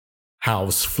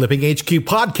House Flipping HQ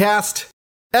Podcast,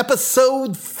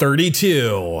 Episode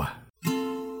 32.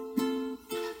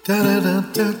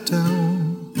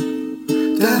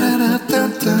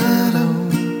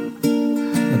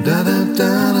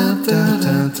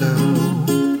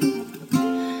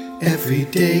 Every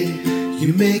day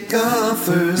you make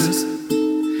offers,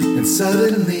 and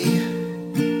suddenly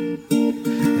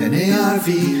an ARV.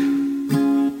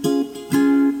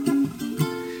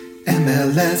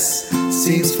 MLS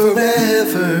seems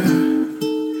forever.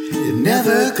 It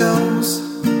never goes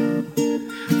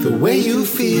the way you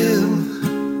feel.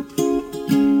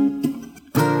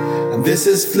 And this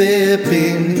is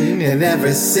flipping, and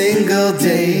every single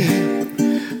day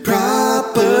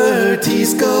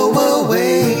properties go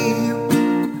away.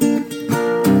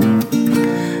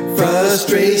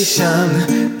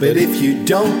 Frustration, but if you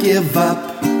don't give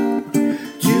up,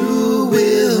 you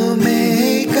will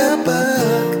make a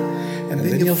buck, and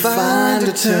then you'll find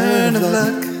a turn of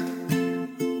luck.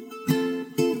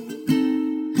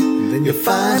 And then you'll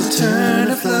find a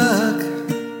turn of luck.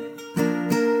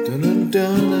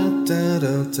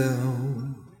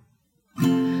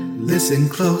 Listen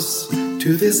close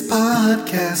to this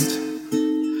podcast.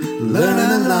 Learn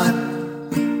a lot.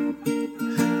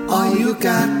 All you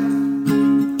got.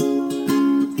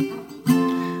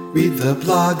 Read the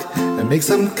blog and make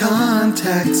some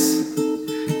contacts.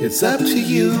 It's up to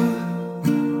you.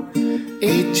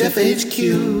 HFHQ.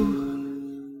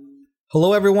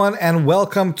 Hello, everyone, and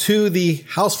welcome to the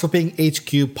House Flipping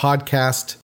HQ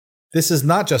Podcast. This is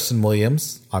not Justin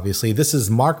Williams, obviously. This is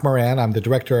Mark Moran. I'm the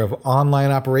Director of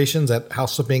Online Operations at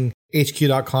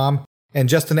houseflippinghq.com. And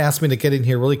Justin asked me to get in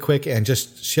here really quick and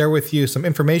just share with you some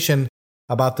information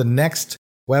about the next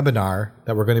webinar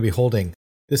that we're going to be holding.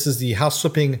 This is the House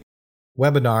Flipping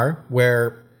webinar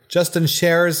where Justin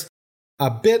shares a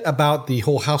bit about the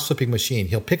whole house flipping machine.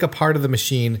 He'll pick a part of the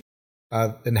machine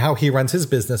and how he runs his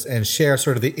business and share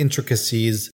sort of the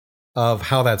intricacies of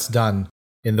how that's done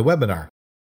in the webinar.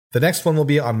 The next one will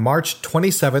be on March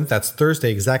 27th. That's Thursday,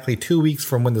 exactly 2 weeks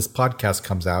from when this podcast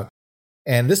comes out.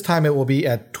 And this time it will be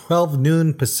at 12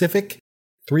 noon Pacific,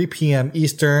 3 p.m.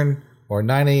 Eastern, or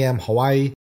 9 a.m.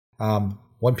 Hawaii, 1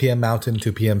 p.m. Mountain,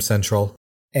 2 p.m. Central.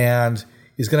 And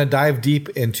he's going to dive deep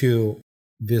into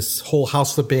this whole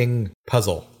house flipping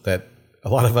puzzle that a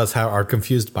lot of us are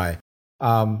confused by.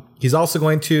 He's also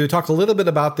going to talk a little bit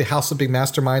about the house flipping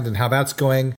mastermind and how that's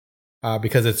going.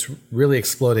 Because it's really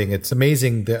exploding. It's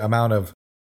amazing the amount of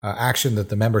action that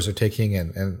the members are taking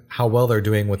and how well they're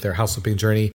doing with their house flipping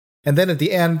journey. And then at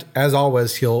the end, as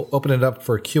always, he'll open it up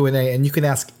for Q&A, and you can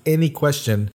ask any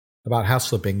question about house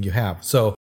flipping you have.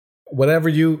 So whatever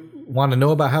you want to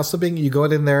know about house flipping, you go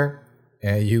in there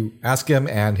and you ask him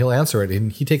and he'll answer it.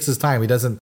 And he takes his time. He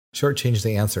doesn't shortchange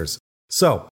the answers.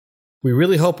 So we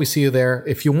really hope we see you there.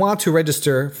 If you want to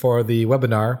register for the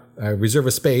webinar, reserve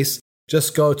a space,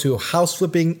 just go to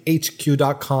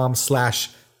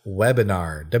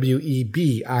houseflippinghq.com/webinar,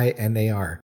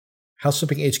 WEBINAR,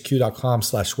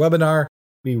 houseflippinghq.com/webinar.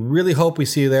 We really hope we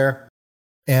see you there.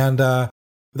 And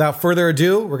without further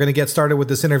ado, we're going to get started with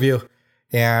this interview.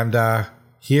 And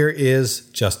here is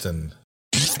Justin.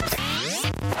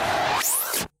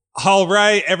 All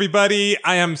right, everybody.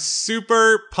 I am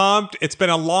super pumped. It's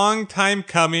been a long time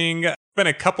coming. It's been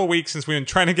a couple weeks since we've been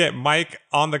trying to get Mike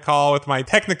on the call with my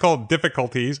technical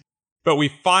difficulties, but we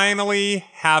finally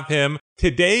have him.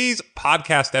 Today's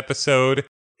podcast episode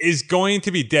is going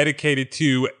to be dedicated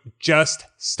to just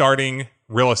starting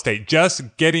real estate,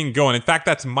 just getting going. In fact,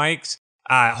 that's Mike's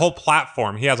whole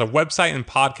platform. He has a website and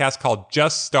podcast called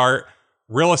Just Start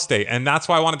Real Estate, and that's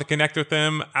why I wanted to connect with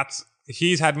him.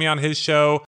 He's had me on his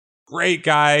show. Great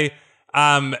guy.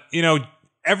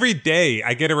 Every day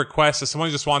I get a request if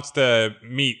someone just wants to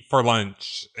meet for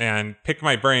lunch and pick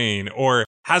my brain or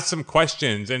has some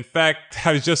questions. In fact,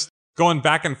 I was just going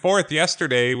back and forth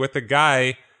yesterday with a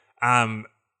guy on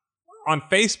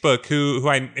Facebook who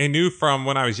I knew from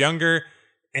when I was younger.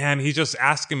 And he's just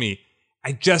asking me,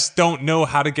 I just don't know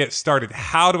how to get started.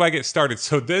 How do I get started?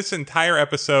 So this entire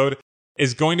episode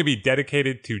is going to be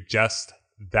dedicated to just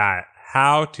that,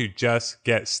 how to just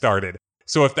get started.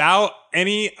 So without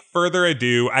any further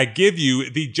ado, I give you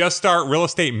the Just Start Real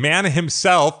Estate man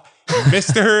himself,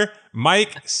 Mr.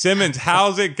 Mike Simmons.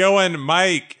 How's it going,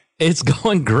 Mike? It's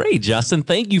going great, Justin.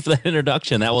 Thank you for that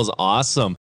introduction. That was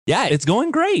awesome. Yeah, it's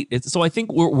going great. So I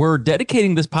think we're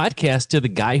dedicating this podcast to the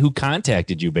guy who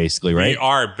contacted you, basically, right? We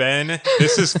are, Ben.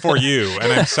 This is for you.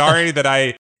 And I'm sorry that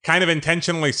I kind of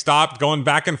intentionally stopped going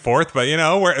back and forth, but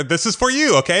this is for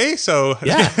you, okay? So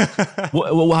yeah.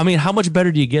 Well, I mean, how much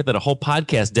better do you get than a whole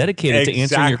podcast dedicated to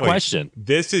answering your question?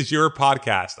 This is your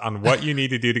podcast on what you need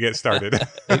to do to get started.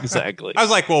 Exactly. I was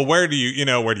like, well, where do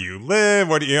you live?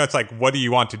 It's like, what do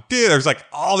you want to do? There's like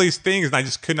all these things, and I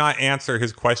just could not answer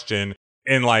his question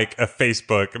in like a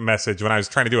Facebook message when I was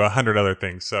trying to do 100 other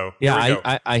things. So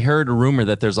yeah, I heard a rumor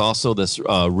that there's also this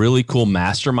really cool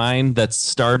mastermind that's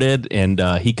started, and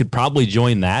he could probably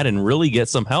join that and really get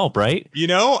some help, right?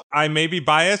 I may be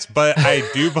biased, but I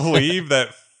do believe that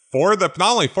not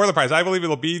only for the price, I believe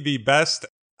it'll be the best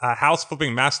house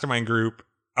flipping mastermind group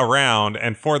around,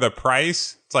 and for the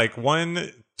price, it's like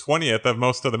 1/20th of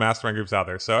most of the mastermind groups out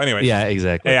there. So anyway, yeah,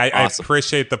 exactly. Hey, I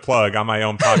appreciate the plug on my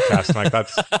own podcast. Like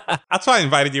that's why I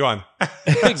invited you on.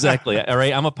 Exactly. All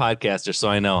right, I'm a podcaster, so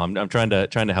I know I'm trying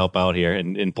to help out here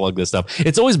and plug this stuff.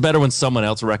 It's always better when someone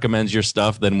else recommends your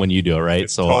stuff than when you do it, right?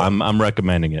 So I'm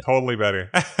recommending it. Totally better.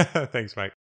 Thanks,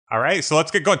 Mike. All right, so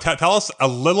let's get going. Tell us a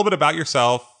little bit about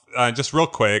yourself, just real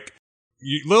quick.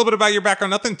 A little bit about your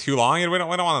background, nothing too long. We don't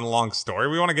want a long story.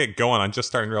 We want to get going on just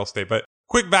starting real estate, but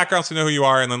quick background so you know who you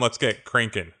are, and then let's get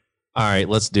cranking. All right,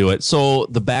 let's do it. So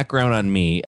the background on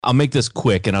me, I'll make this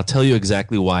quick, and I'll tell you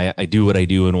exactly why I do what I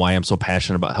do and why I'm so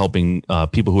passionate about helping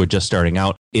people who are just starting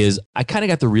out. Is I kind of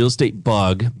got the real estate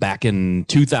bug back in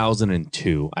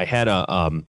 2002. I had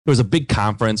there was a big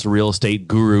conference, real estate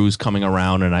gurus coming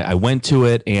around, and I went to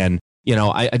it, and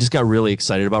I just got really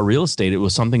excited about real estate. It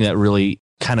was something that really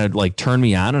kind of like turned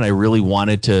me on, and I really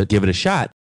wanted to give it a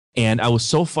shot. And I was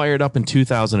so fired up in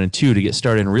 2002 to get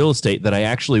started in real estate that I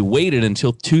actually waited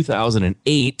until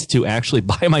 2008 to actually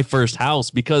buy my first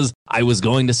house, because I was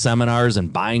going to seminars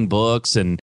and buying books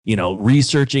and,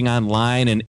 researching online.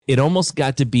 And it almost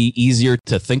got to be easier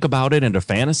to think about it and to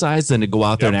fantasize than to go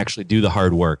out there and actually do the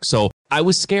hard work. So I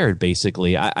was scared,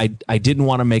 basically. I didn't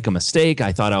want to make a mistake.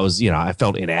 I thought I was, I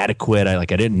felt inadequate. I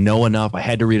didn't know enough. I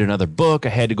had to read another book. I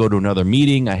had to go to another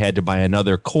meeting. I had to buy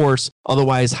another course.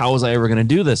 Otherwise, how was I ever going to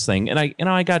do this thing? And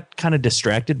I got kind of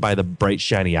distracted by the bright,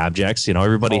 shiny objects.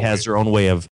 Everybody has their own way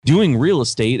of doing real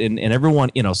estate, and everyone,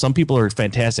 some people are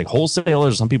fantastic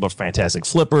wholesalers. Some people are fantastic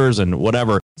flippers and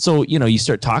whatever. So, you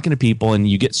start talking to people and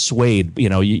you get swayed.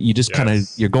 You just kind of,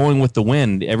 you're going with the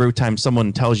wind. Every time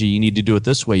someone tells you need to do it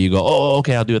this way, you go, oh,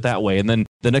 okay, I'll do it that way. And then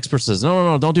the next person says,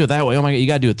 no, don't do it that way. Oh my God, you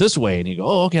got to do it this way. And you go,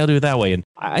 oh, okay, I'll do it that way. And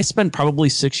I spent probably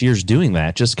 6 years doing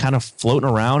that, just kind of floating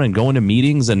around and going to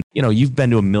meetings. And, you've been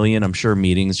to a million, I'm sure,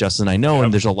 meetings, Justin, I know. Yep.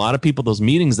 And there's a lot of people, those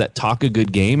meetings that talk a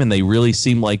good game and they really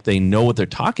seem like they know what they're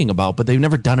talking about, but they've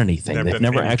never done anything. They've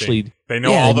never actually. They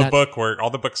know all the book work, all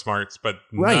the book smarts, but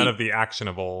none of the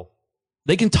actionable.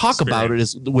 They can talk about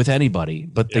it with anybody,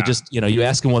 but they just, you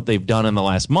ask them what they've done in the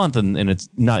last month and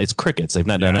it's crickets. They've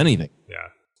not done anything. Yeah.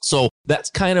 So that's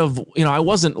kind of, I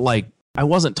wasn't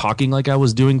talking like I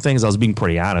was doing things. I was being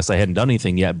pretty honest. I hadn't done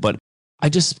anything yet, but I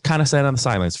just kind of sat on the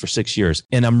sidelines for 6 years.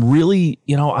 And I'm really,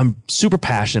 I'm super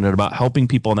passionate about helping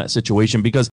people in that situation,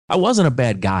 because I wasn't a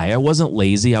bad guy. I wasn't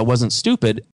lazy. I wasn't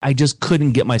stupid. I just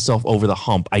couldn't get myself over the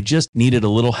hump. I just needed a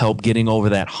little help getting over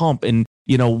that hump. And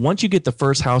once you get the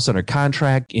first house under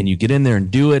contract and you get in there and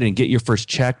do it and get your first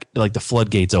check, like the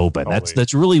floodgates open. Totally.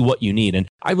 That's really what you need. And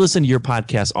I listen to your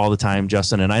podcast all the time,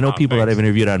 Justin, and I know people that I've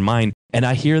interviewed on mine, and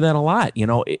I hear that a lot.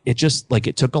 It just like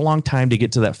it took a long time to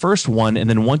get to that first one. And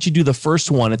then once you do the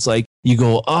first one, it's like you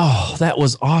go, oh, that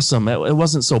was awesome. It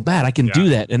wasn't so bad. I can do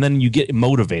that. And then you get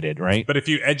motivated, right? But if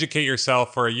you educate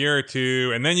yourself for a year or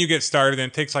two and then you get started and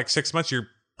it takes like 6 months, you're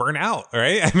burnt out,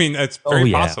 right? I mean, it's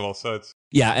very possible. So it's.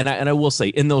 Yeah, and I will say,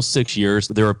 in those 6 years,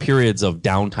 there were periods of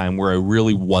downtime where I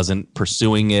really wasn't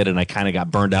pursuing it, and I kind of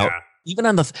got burned out. Even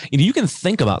on the, you can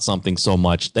think about something so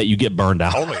much that you get burned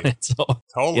out. Totally. So,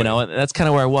 and that's kind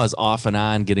of where I was, off and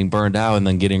on, getting burned out, and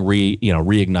then getting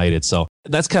reignited. So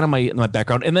that's kind of my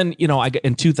background. And then,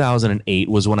 in 2008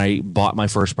 was when I bought my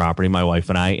first property, my wife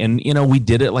and I, and we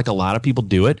did it like a lot of people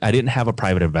do it. I didn't have a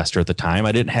private investor at the time.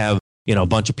 I didn't have a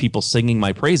bunch of people singing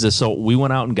my praises. So we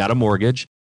went out and got a mortgage.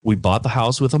 We bought the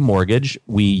house with a mortgage.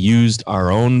 We used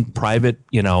our own private,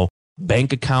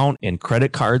 bank account and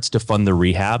credit cards to fund the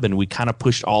rehab. And we kind of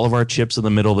pushed all of our chips in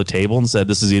the middle of the table and said,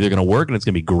 this is either going to work and it's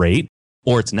going to be great,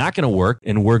 or it's not going to work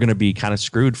and we're going to be kind of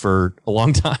screwed for a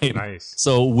long time. Nice.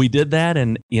 So we did that,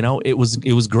 and, it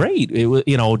was great. It was,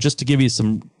 just to give you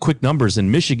some quick numbers,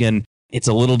 in Michigan, it's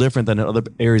a little different than in other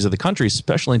areas of the country,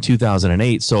 especially in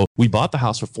 2008. So we bought the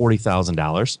house for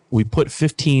 $40,000. We put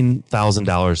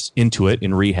 $15,000 into it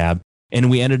in rehab. And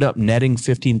we ended up netting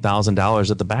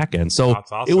 $15,000 at the back end. So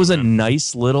That's awesome, it was a man.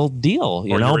 nice little deal,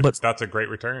 but that's a great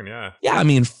return. Yeah. yeah, I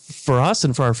mean, for us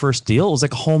and for our first deal, it was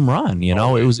like a home run,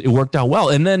 it worked out well.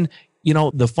 And then,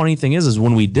 the funny thing is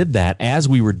when we did that, as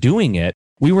we were doing it,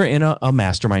 we were in a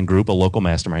mastermind group, a local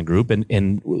mastermind group.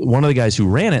 And one of the guys who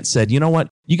ran it said, you know what,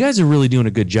 you guys are really doing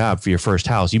a good job for your first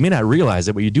house. You may not realize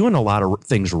it, but you're doing a lot of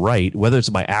things right, whether it's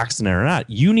by accident or not.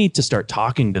 You need to start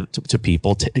talking to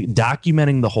people,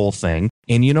 documenting the whole thing.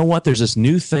 And you know what? There's this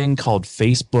new thing called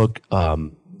Facebook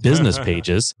business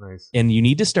pages. Nice. And you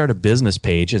need to start a business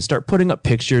page and start putting up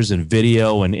pictures and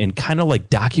video and kind of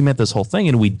like document this whole thing.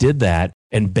 And we did that.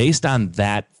 And based on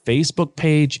that Facebook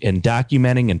page and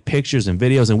documenting and pictures and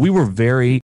videos, and we were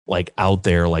very like out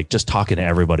there, like just talking to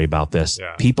everybody about this.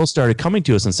 Yeah. People started coming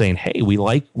to us and saying, hey, we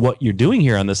like what you're doing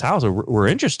here on this house. Or we're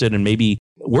interested in maybe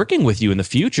working with you in the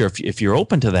future if you're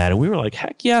open to that. And we were like,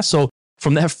 heck yeah. So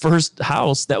from that first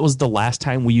house, that was the last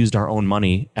time we used our own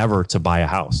money ever to buy a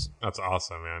house. That's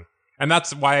awesome, man. And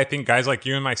that's why I think guys like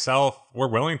you and myself, we're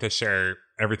willing to share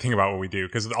everything about what we do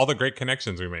because all the great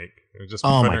connections we make. Just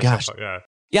Oh my gosh. Yeah.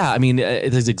 Yeah, I mean,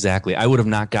 it is exactly. I would have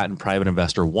not gotten Private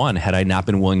Investor One had I not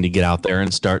been willing to get out there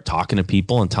and start talking to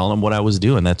people and telling them what I was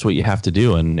doing. That's what you have to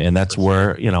do. And that's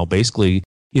where, basically,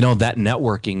 that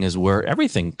networking is where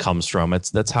everything comes from.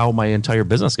 That's how my entire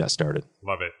business got started.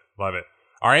 Love it. Love it.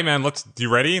 All right, man.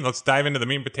 You ready? Let's dive into the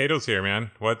meat and potatoes here,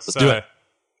 man. Let's do it.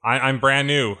 I'm brand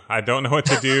new. I don't know what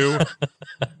to do.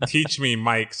 Teach me,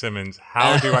 Mike Simmons.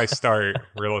 How do I start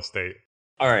real estate?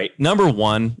 All right. Number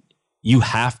one, you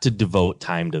have to devote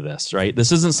time to this, right?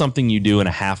 This isn't something you do in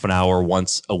a half an hour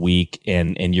once a week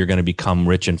and you're going to become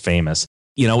rich and famous.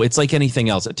 It's like anything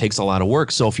else. It takes a lot of work.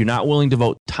 So if you're not willing to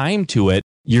devote time to it,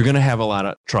 you're going to have a lot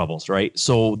of troubles, right?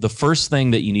 So the first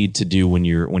thing that you need to do when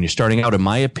you're starting out, in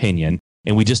my opinion,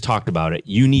 and we just talked about it,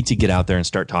 you need to get out there and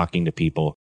start talking to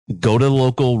people. Go to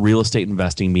local real estate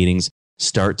investing meetings,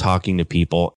 start talking to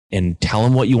people and tell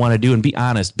them what you want to do and be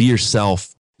honest, be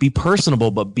yourself. Be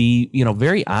personable, but be,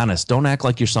 very honest. Don't act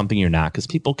like you're something you're not, because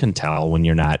people can tell when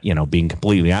you're not, being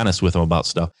completely honest with them about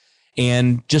stuff.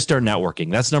 And just start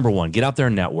networking. That's number one. Get out there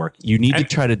and network. You need to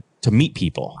try to meet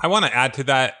people. I want to add to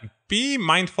that, be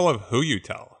mindful of who you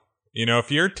tell. If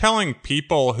you're telling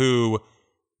people who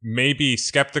may be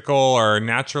skeptical or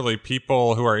naturally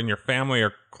people who are in your family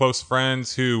or close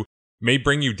friends who may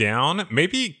bring you down,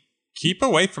 maybe keep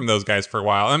away from those guys for a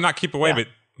while. And not keep away, but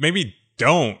maybe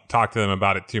don't talk to them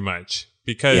about it too much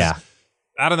because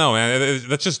I don't know, man,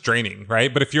 that's just draining,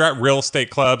 right? But if you're at real estate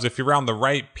clubs, if you're around the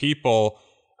right people,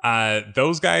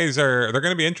 those guys they're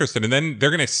going to be interested, and then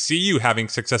they're going to see you having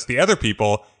success, the other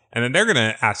people, and then they're going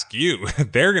to ask you.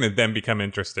 They're going to then become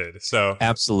interested. So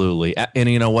absolutely. And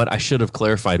you know what? I should have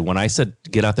clarified when I said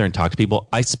get out there and talk to people.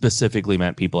 I specifically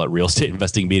meant people at real estate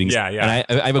investing meetings. Yeah.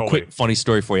 And I have a quick funny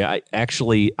story for you. I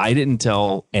didn't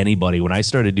tell anybody when I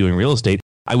started doing real estate.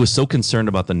 I was so concerned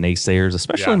about the naysayers,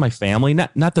 especially in my family.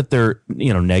 Not that they're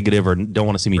negative or don't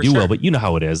want to see me do well, but you know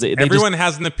how it is. Everyone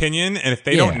has an opinion, and if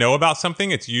they don't know about something,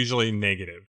 it's usually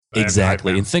negative.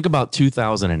 Exactly. And think about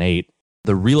 2008.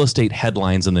 The real estate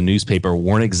headlines in the newspaper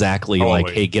weren't exactly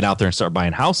like, "Hey, get out there and start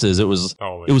buying houses." It was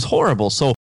horrible.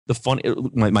 So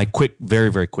my quick,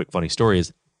 very very quick funny story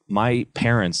is my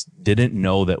parents didn't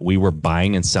know that we were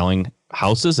buying and selling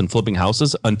houses and flipping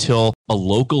houses until a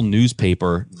local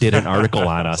newspaper did an article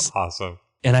on us. Awesome.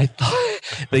 And I thought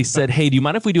they said, "Hey, do you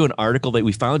mind if we do an article that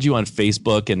we found you on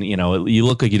Facebook and you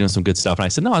look like you're doing some good stuff?" And I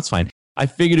said, "No, it's fine." I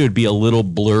figured it would be a little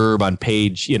blurb on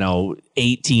page,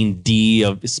 18D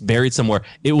it's buried somewhere.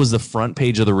 It was the front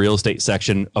page of the real estate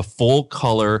section, a full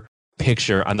color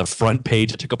picture on the front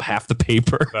page. It took up half the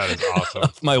paper. That is awesome.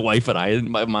 My wife and I, and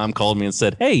my mom called me and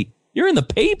said, "Hey, you're in the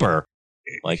paper."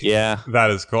 Like, yeah.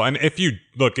 That is cool. And if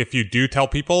you do tell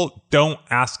people, don't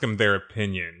ask them their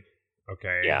opinion.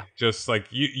 Okay. Yeah. Just like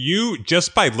you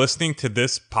just by listening to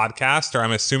this podcast, or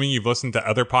I'm assuming you've listened to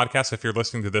other podcasts if you're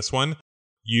listening to this one,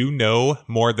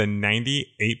 more than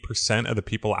 98% of the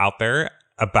people out there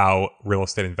about real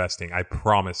estate investing. I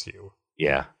promise you.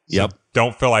 Yeah. So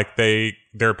don't feel like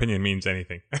their opinion means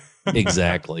anything.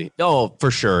 Exactly. Oh,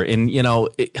 for sure. And,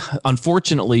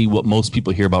 unfortunately, what most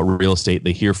people hear about real estate,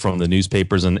 they hear from the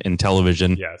newspapers and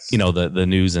television, yes. The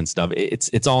news and stuff.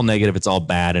 It's all negative. It's all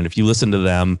bad. And if you listen to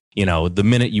them, the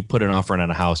minute you put an offer in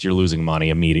on a house, you're losing money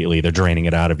immediately. They're draining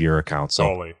it out of your account. So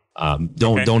totally.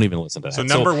 Don't even listen to that. So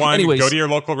number one, go to your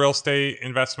local real estate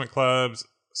investment clubs,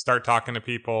 start talking to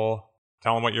people,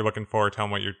 tell them what you're looking for, tell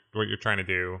them what you're trying to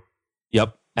do.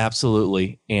 Yep.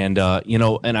 Absolutely. And,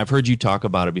 and I've heard you talk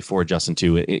about it before, Justin,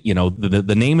 too.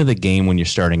 The name of the game when you're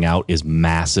starting out is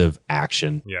massive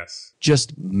action. Yes.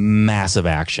 Just massive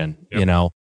action.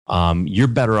 Yep. You're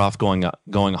better off going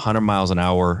 100 miles an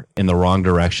hour in the wrong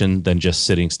direction than just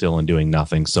sitting still and doing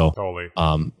nothing. So totally.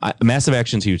 Massive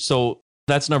action's huge. So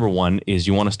that's number one, is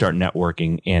you want to start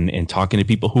networking and talking to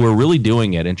people who are really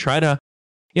doing it, and try to,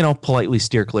 politely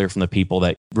steer clear from the people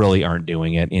that really aren't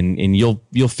doing it. And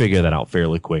you'll figure that out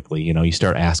fairly quickly. You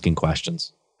start asking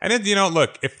questions. And then,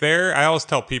 look, I always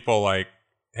tell people, like,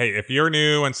 hey, if you're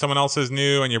new and someone else is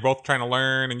new and you're both trying to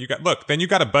learn, and then you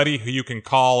got a buddy who you can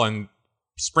call and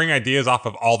spring ideas off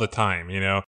of all the time.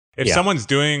 If someone's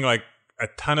doing like a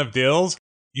ton of deals,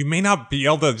 you may not be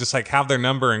able to just like have their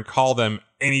number and call them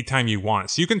anytime you want.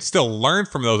 So you can still learn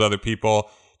from those other people.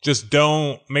 Just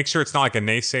don't make sure it's not like a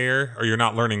naysayer or you're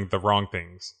not learning the wrong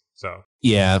things. So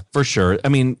yeah, for sure. I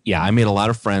mean, I made a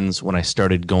lot of friends when I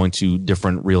started going to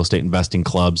different real estate investing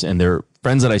clubs, and they're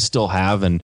friends that I still have.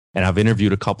 And I've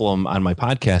interviewed a couple of them on my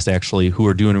podcast, actually, who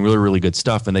are doing really, really good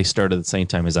stuff. And they started at the same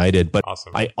time as I did. But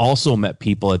awesome. I also met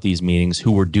people at these meetings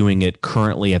who were doing it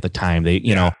currently at the time. They,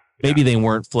 maybe they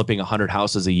weren't flipping 100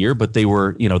 houses a year, but they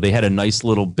were, they had a nice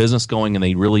little business going, and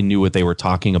they really knew what they were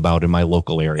talking about in my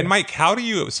local area. And Mike,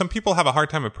 some people have a hard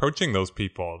time approaching those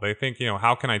people. They think,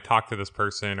 how can I talk to this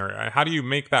person? Or how do you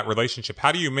make that relationship?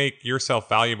 How do you make yourself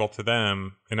valuable to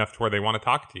them enough to where they want to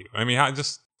talk to you? I mean,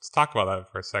 let's talk about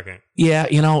that for a second. Yeah,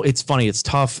 it's funny. It's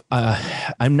tough.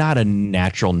 I'm not a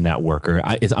natural networker.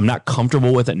 I'm not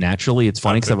comfortable with it naturally. It's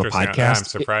funny because I have a podcast. Yeah, I'm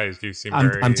surprised. You seem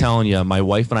I'm telling you, my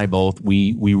wife and I both,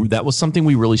 we that was something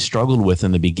we really struggled with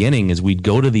in the beginning, is we'd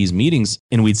go to these meetings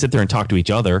and we'd sit there and talk to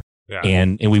each other,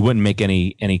 and we wouldn't make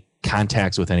any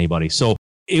contacts with anybody. So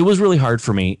it was really hard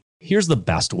for me. Here's the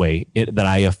best way that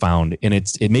I have found, and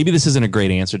maybe this isn't a great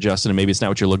answer, Justin, and maybe it's not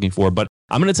what you're looking for, but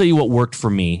I'm going to tell you what worked for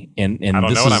me. And I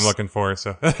don't know what I'm looking for,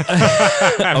 so I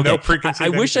have no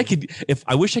preconceived. I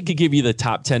wish I could give you the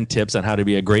top 10 tips on how to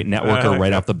be a great networker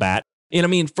right off the bat. And I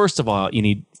mean, first of all,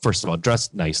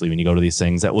 dress nicely when you go to these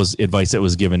things. That was advice that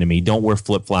was given to me. Don't wear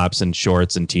flip-flops and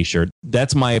shorts and t-shirt.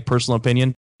 That's my personal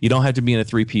opinion. You don't have to be in a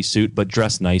 3-piece suit, but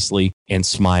dress nicely and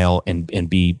smile and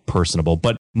be personable.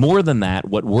 But more than that,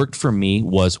 what worked for me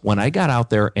was when I got out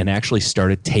there and actually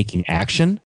started taking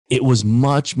action, it was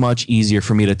much, much easier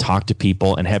for me to talk to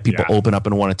people and have people open up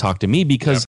and want to talk to me,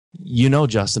 because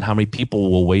Justin, how many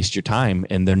people will waste your time,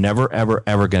 and they're never, ever,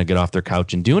 ever going to get off their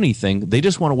couch and do anything. They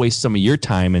just want to waste some of your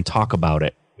time and talk about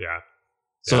it. Yeah.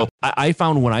 So I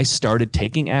found when I started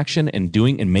taking action and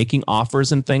doing and making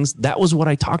offers and things, that was what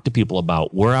I talked to people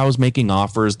about, where I was making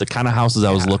offers, the kind of houses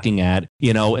I was looking at,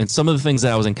 and some of the things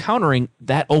that I was encountering.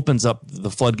 That opens up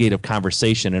the floodgate of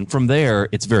conversation. And from there,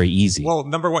 it's very easy. Well,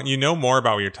 number one, more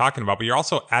about what you're talking about, but you're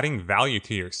also adding value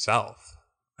to yourself.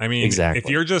 I mean, exactly. If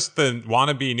you're just the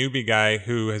wannabe newbie guy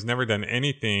who has never done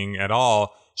anything at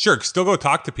all, sure, still go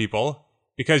talk to people,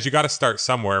 because you got to start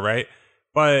somewhere, right?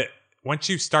 But once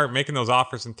you start making those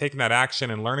offers and taking that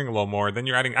action and learning a little more, then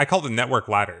you're adding, I call it the network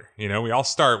ladder. We all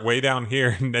start way down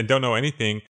here and don't know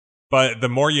anything, but the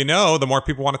more you know, the more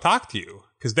people want to talk to you,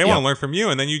 because they want to learn from you.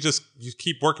 And then you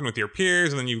keep working with your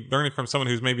peers, and then you learn it from someone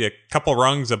who's maybe a couple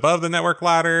rungs above the network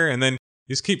ladder, and then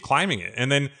you just keep climbing it.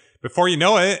 And then before you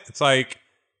know it, it's like,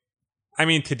 I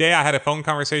mean, today I had a phone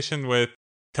conversation with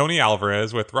Tony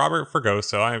Alvarez, with Robert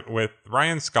Fergoso, with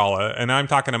Ryan Scala, and I'm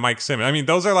talking to Mike Simmons. I mean,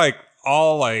 those are like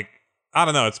all like, I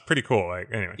don't know. It's pretty cool. Like,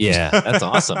 anyway. Yeah, that's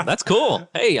awesome. That's cool.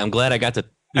 Hey, I'm glad I got to.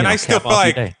 I still feel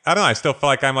like, I don't know. I still feel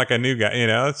like I'm like a new guy.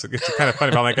 It's kind of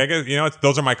funny. But I'm like, I guess,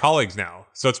 those are my colleagues now.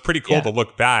 So it's pretty cool to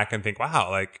look back and think, wow,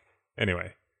 like,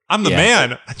 anyway, I'm the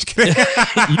man. I'm just kidding.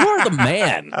 You are the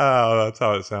man. Oh, that's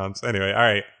how it sounds. Anyway, all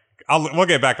right. We'll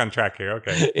get back on track here.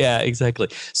 Okay. Yeah, exactly.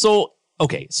 So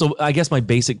I guess my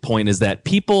basic point is that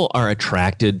people are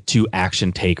attracted to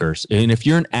action takers. And if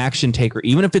you're an action taker,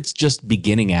 even if it's just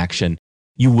beginning action,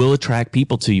 you will attract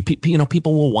people to you.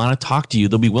 People will want to talk to you.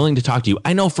 They'll be willing to talk to you.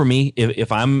 I know for me,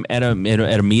 if I'm at a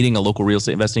meeting, a local real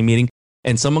estate investing meeting,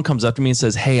 and someone comes up to me and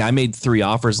says, hey, I made 3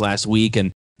 offers last week,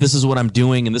 and this is what I'm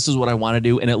doing, and this is what I want to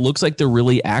do, and it looks like they're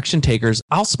really action takers,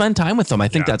 I'll spend time with them. I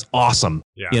think that's awesome.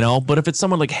 Yeah. But if it's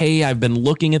someone like, hey, I've been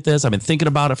looking at this, I've been thinking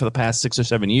about it for the past 6 or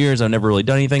 7 years, I've never really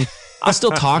done anything, I'll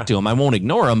still talk to them. I won't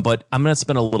ignore them, but I'm going to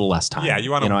spend a little less time. Yeah,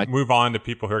 you want to move on to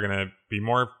people who are going to be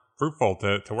more fruitful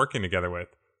to working together with.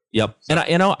 Yep. So.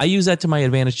 And I use that to my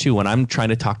advantage too. When I'm trying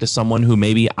to talk to someone who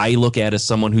maybe I look at as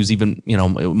someone who's even,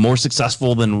 more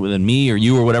successful than me or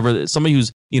you or whatever, somebody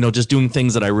who's, just doing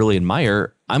things that I really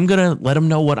admire, I'm going to let them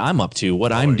know what I'm up to,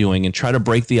 what I'm doing, and try to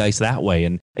break the ice that way.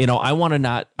 And, I want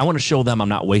to show them I'm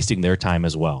not wasting their time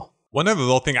as well. One other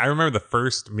little thing, I remember the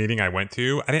first meeting I went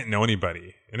to, I didn't know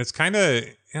anybody. And it's kind of,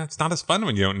 it's not as fun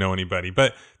when you don't know anybody.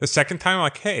 But the second time, I'm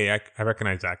like, hey, I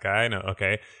recognize that guy. I know,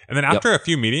 okay. And then after a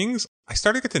few meetings, I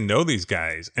started to get to know these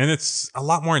guys. And it's a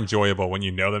lot more enjoyable when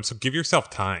you know them. So give yourself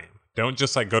time. Don't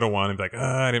just like go to one and be like,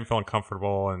 I didn't feel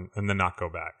uncomfortable and then not go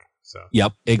back. So.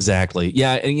 Yep, exactly.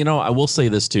 Yeah. And, I will say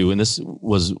this too, and this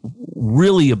was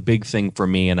really a big thing for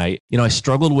me. And I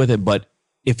struggled with it, but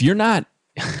if you're not,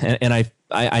 and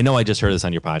I know I just heard this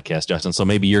on your podcast, Justin, so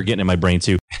maybe you're getting in my brain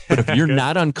too. But if you're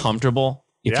not uncomfortable,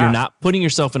 if you're not putting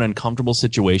yourself in uncomfortable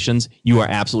situations, you are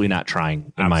absolutely not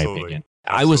trying, in my opinion.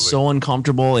 I was so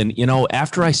uncomfortable. And,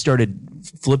 after I started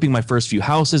flipping my first few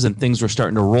houses and things were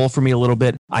starting to roll for me a little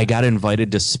bit, I got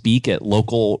invited to speak at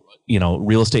local,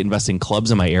 real estate investing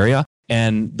clubs in my area.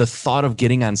 And the thought of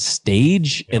getting on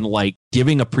stage and like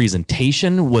giving a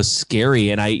presentation was scary.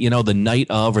 And the night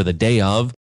of or the day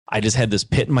of, I just had this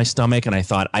pit in my stomach and I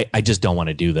thought, I just don't want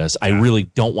to do this. I really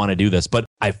don't want to do this, but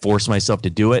I forced myself to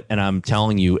do it. And I'm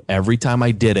telling you, every time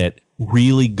I did it,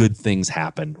 really good things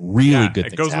happened. Really good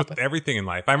things happened. It goes with everything in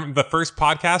life. I remember the first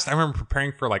podcast, I remember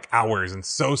preparing for like hours and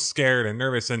so scared and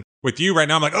nervous. And with you right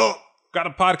now, I'm like, got a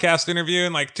podcast interview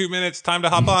in like 2 minutes, time to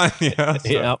hop on.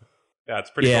 Yeah, it's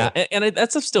pretty cool. And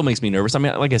that stuff still makes me nervous. I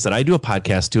mean, like I said, I do a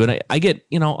podcast too, and I get,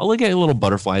 I'll get little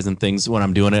butterflies and things when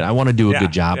I'm doing it. I want to do a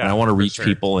good job and I want to reach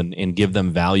people and give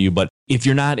them value. But if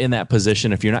you're not in that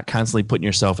position, if you're not constantly putting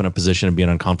yourself in a position of being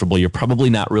uncomfortable, you're probably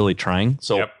not really trying.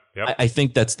 So I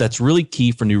think that's really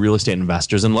key for new real estate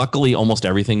investors. And luckily, almost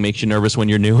everything makes you nervous when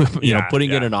you're new.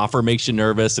 Putting in an offer makes you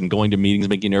nervous and going to meetings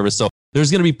make you nervous. So there's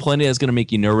going to be plenty that's going to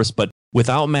make you nervous, but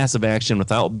without massive action,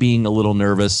 without being a little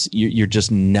nervous, you're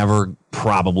just never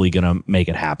probably going to make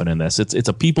it happen in this. It's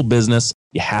a people business.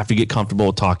 You have to get comfortable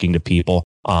with talking to people.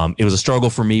 It was a struggle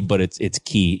for me, but it's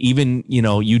key. Even,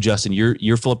 you, Justin,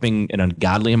 you're flipping an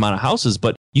ungodly amount of houses,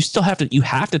 but you still have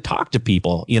to talk to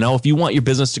people. If you want your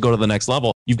business to go to the next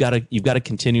level, you've got to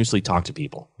continuously talk to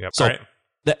people. Yep, so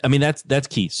that's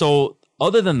key. So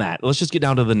other than that, let's just get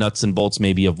down to the nuts and bolts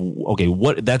maybe of, okay,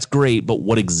 that's great, but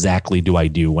what exactly do I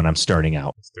do when I'm starting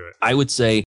out? Let's do it. I would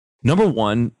say, number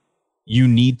one, you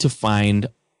need to find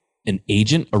an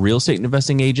agent, a real estate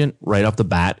investing agent right off the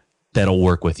bat that'll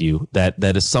work with you. That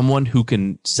is someone who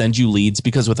can send you leads,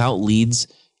 because without leads,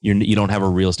 you don't have a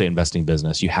real estate investing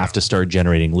business. You have to start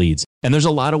generating leads. And there's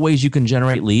a lot of ways you can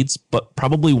generate leads, but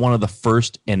probably one of the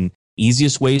first and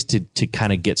easiest ways to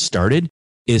kind of get started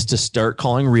is to start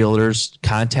calling realtors,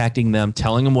 contacting them,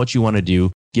 telling them what you want to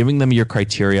do, giving them your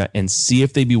criteria, and see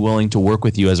if they'd be willing to work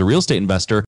with you as a real estate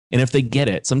investor. And if they get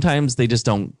it, sometimes they just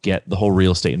don't get the whole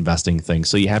real estate investing thing.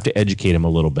 So you have to educate them a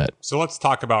little bit. So let's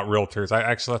talk about realtors.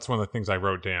 That's one of the things I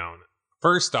wrote down.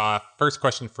 First off, first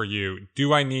question for you.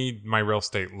 Do I need my real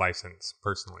estate license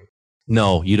personally?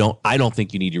 No, you don't. I don't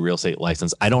think you need your real estate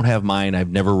license. I don't have mine. I've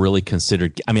never really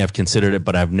considered, I've considered it,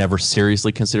 but I've never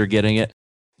seriously considered getting it.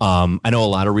 I know a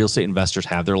lot of real estate investors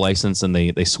have their license and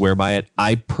they swear by it.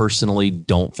 I personally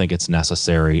don't think it's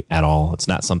necessary at all. It's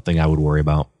not something I would worry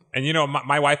about. And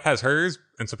my wife has hers,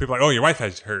 and so people are like, oh, your wife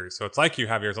has hers, so it's like you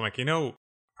have yours. I'm like,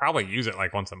 probably use it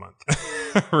like once a month.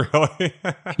 Really?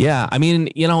 Yeah,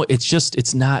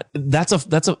 it's not. That's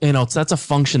a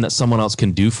function that someone else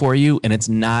can do for you, and it's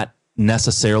not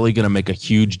necessarily going to make a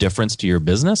huge difference to your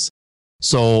business.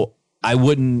 So I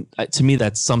wouldn't. To me,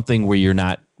 that's something where you're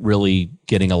not really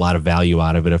getting a lot of value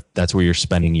out of it if that's where you're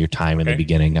spending your time in the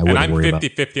beginning. I wouldn't worry about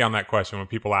it. And I'm 50-50 on that question when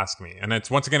people ask me. And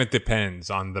it's, once again, it depends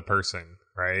on the person,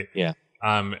 right? Yeah.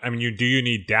 Do you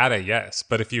need data? Yes.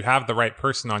 But if you have the right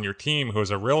person on your team who is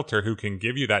a realtor who can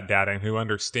give you that data and who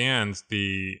understands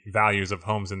the values of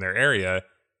homes in their area,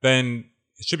 then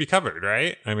it should be covered,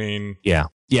 right? Yeah.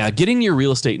 Yeah. Getting your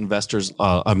real estate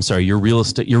your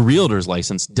realtor's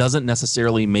license doesn't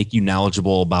necessarily make you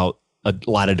knowledgeable about a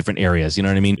lot of different areas. You know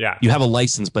what I mean? Yeah. You have a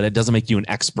license, but it doesn't make you an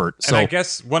expert. And I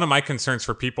guess one of my concerns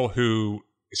for people who,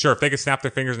 sure, if they could snap their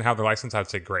fingers and have their license, I'd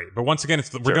say great. But once again,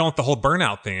 we're dealing with the whole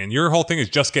burnout thing. And your whole thing is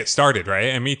just get started, right?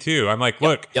 And me too. I'm like,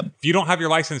 look, if you don't have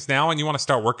your license now and you want to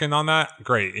start working on that,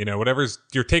 great.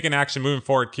 You're taking action, moving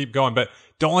forward, keep going. But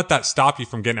don't let that stop you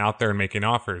from getting out there and making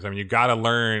offers. You got to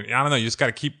learn. I don't know. You just got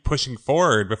to keep pushing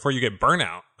forward before you get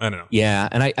burnout. I don't know. Yeah.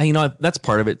 And I that's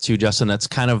part of it too, Justin. That's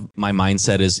kind of my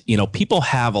mindset is, people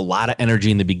have a lot of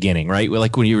energy in the beginning, right?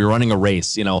 Like when you're running a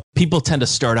race, people tend to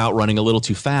start out running a little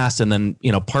too fast. And then,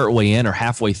 part way in or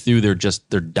halfway through, they're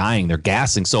dying, they're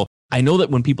gassing. So I know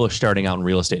that when people are starting out in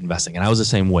real estate investing, and I was the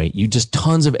same way, you just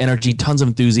tons of energy, tons of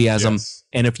enthusiasm. Yes.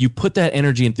 And if you put that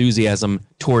energy, enthusiasm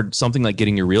toward something like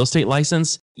getting your real estate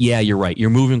license, yeah, you're right. You're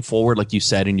moving forward, like you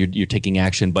said, and you're taking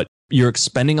action. But you're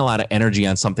expending a lot of energy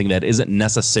on something that isn't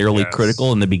necessarily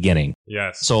critical in the beginning.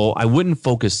 Yes. So I wouldn't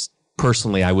focus.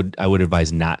 Personally, I would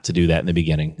advise not to do that in the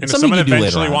beginning. And if someone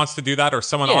eventually wants to do that, or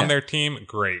someone on their team,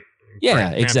 great.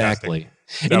 Yeah, great. Exactly.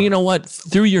 And you know what?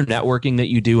 Through your networking that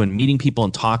you do and meeting people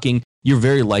and talking, you're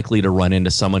very likely to run into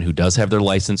someone who does have their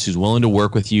license, who's willing to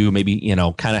work with you, maybe,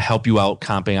 kind of help you out,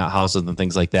 comping out houses and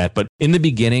things like that. But in the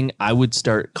beginning, I would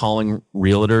start calling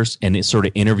realtors and sort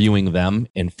of interviewing them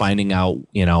and finding out,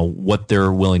 what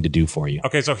they're willing to do for you.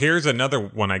 Okay, so here's another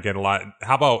one I get a lot.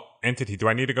 How about entity? Do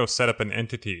I need to go set up an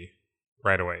entity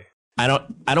right away? I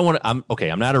don't want to. I'm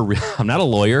not a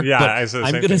lawyer. Yeah,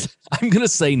 but I'm gonna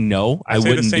say no. I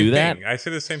wouldn't do that. I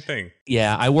say the same thing.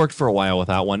 Yeah, I worked for a while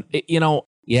without one.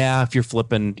 If you're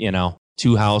flipping,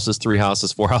 2 houses, 3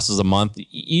 houses, 4 houses a month,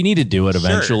 you need to do it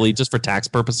eventually, just for tax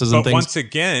purposes and things. But once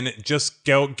again, just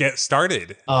get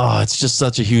started. Oh, it's just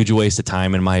such a huge waste of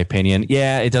time, in my opinion.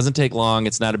 Yeah, it doesn't take long.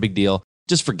 It's not a big deal.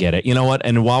 Just forget it. You know what?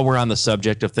 And while we're on the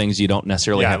subject of things you don't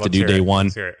necessarily have to do day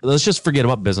one, let's just forget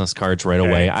about business cards right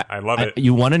away. I love it.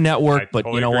 You want to network, but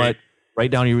totally you know what? Write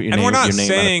down your name. And we're not your name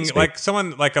saying like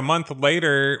someone like a month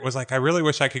later was like, I really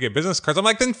wish I could get business cards. I'm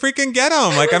like, then freaking get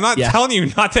them. Like, I'm not telling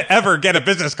you not to ever get a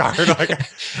business card. Like,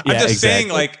 I'm just saying,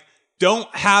 like,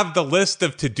 don't have the list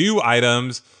of to-do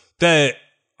items that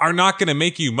are not going to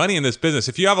make you money in this business.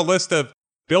 If you have a list of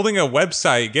building a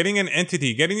website, getting an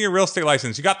entity, getting your real estate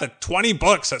license, you got the 20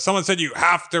 books that someone said you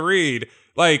have to read.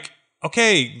 Like,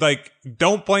 okay, like,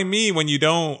 don't blame me when you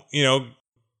don't,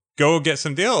 go get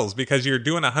some deals, because you're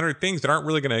doing 100 things that aren't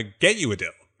really going to get you a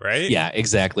deal, right? Yeah,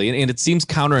 exactly. And it seems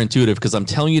counterintuitive because I'm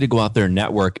telling you to go out there and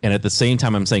network. And at the same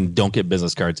time, I'm saying don't get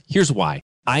business cards. Here's why.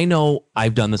 I know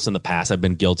I've done this in the past. I've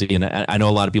been guilty. And I know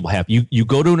a lot of people have. You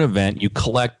go to an event, you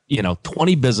collect,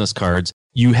 20 business cards.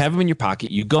 You have them in your pocket.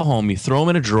 You go home, you throw them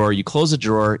in a drawer, you close the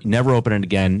drawer, you never open it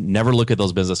again, never look at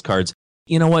those business cards.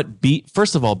 You know what?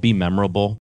 First of all, be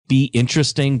memorable. Be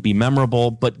interesting, be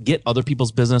memorable, but get other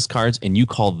people's business cards and you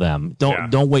call them.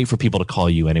 Don't wait for people to call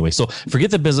you anyway. So forget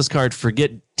the business card,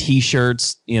 forget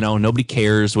t-shirts. Nobody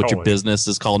cares what your business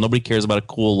is called. Nobody cares about a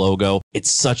cool logo. It's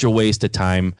such a waste of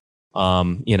time.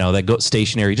 That go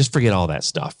stationary. Just forget all that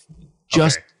stuff.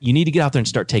 You need to get out there and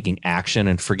start taking action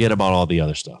and forget about all the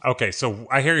other stuff. Okay, so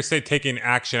I hear you say taking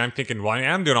action. I'm thinking, well, I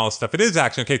am doing all this stuff. It is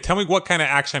action. Okay, tell me what kind of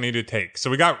action I need to take.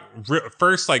 So we got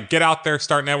first, like, get out there,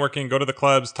 start networking, go to the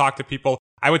clubs, talk to people.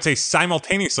 I would say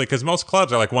simultaneously, because most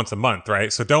clubs are like once a month,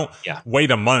 right? So don't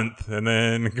wait a month and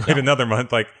then wait another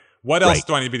month. Like, what else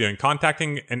do I need to be doing?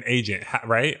 Contacting an agent,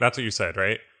 right? That's what you said,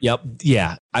 right? Yep.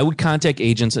 Yeah. I would contact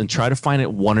agents and try to find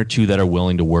 1 or 2 that are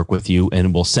willing to work with you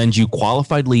and will send you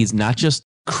qualified leads, not just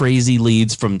crazy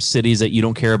leads from cities that you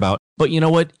don't care about. But you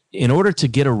know what? In order to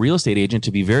get a real estate agent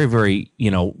to be very, very,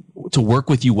 to work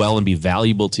with you well and be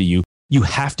valuable to you, you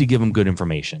have to give them good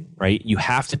information, right? You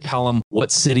have to tell them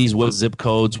what cities, what zip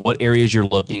codes, what areas you're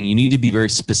looking. You need to be very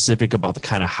specific about the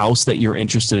kind of house that you're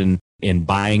interested in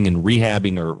buying and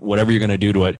rehabbing or whatever you're going to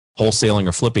do to it, wholesaling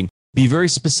or flipping. Be very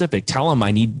specific. Tell them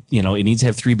it needs to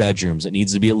have 3 bedrooms. It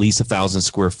needs to be at least 1,000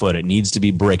 square foot. It needs to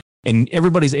be brick. And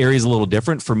everybody's area is a little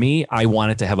different. For me, I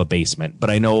want it to have a basement,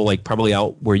 but I know, like, probably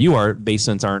out where you are,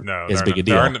 basements aren't as big a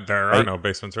deal. There are no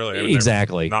basements really.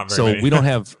 Exactly. So we don't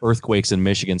have earthquakes in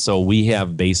Michigan, so we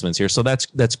have basements here. So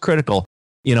that's critical.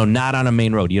 Not on a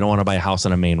main road. You don't want to buy a house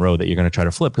on a main road that you're going to try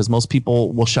to flip, because most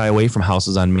people will shy away from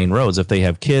houses on main roads if they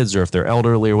have kids or if they're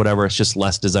elderly or whatever. It's just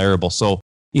less desirable. So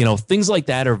things like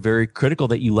that are very critical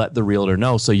that you let the realtor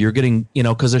know. So you're getting,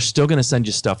 because they're still going to send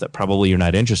you stuff that probably you're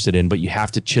not interested in, but you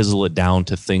have to chisel it down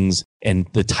to things and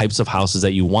the types of houses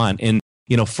that you want. And,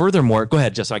 furthermore, go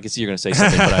ahead, Jess. I can see you're going to say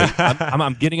something, but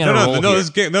I'm getting on a roll here. This is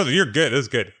good. No, you're good. This is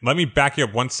good. Let me back you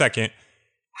up 1 second.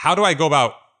 How do I go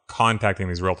about contacting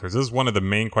these realtors? This is one of the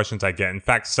main questions I get. In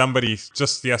fact, somebody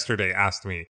just yesterday asked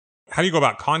me, how do you go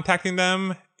about contacting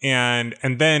them? And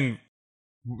then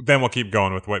we'll keep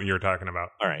going with what you're talking about.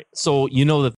 All right. So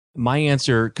that my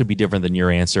answer could be different than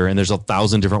your answer, and there's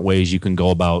 1,000 different ways you can go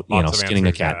about, skinning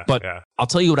a cat. But I'll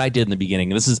tell you what I did in the beginning.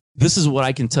 This is what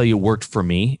I can tell you worked for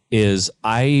me. Is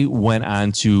I went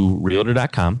on to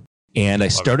Realtor.com and I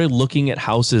started looking at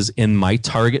houses in my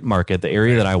target market, the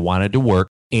area that I wanted to work.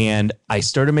 And I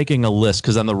started making a list,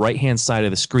 because on the right-hand side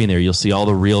of the screen there, you'll see all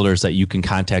the realtors that you can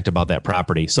contact about that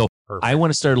property. So I went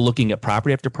and started looking at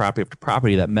property after property after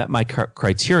property that met my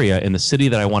criteria in the city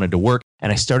that I wanted to work.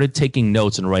 And I started taking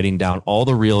notes and writing down all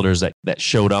the realtors that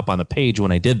showed up on the page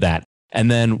when I did that.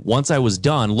 And then once I was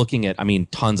done looking at,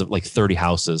 tons of, like, 30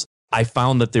 houses, I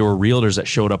found that there were realtors that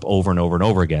showed up over and over and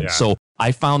over again. Yeah. So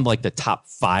I found like the top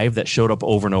 5 that showed up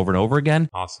over and over and over again.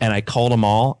 Awesome. And I called them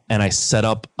all and I set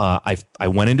up, I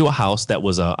went into a house that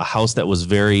was a house that was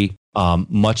very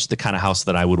much the kind of house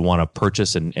that I would want to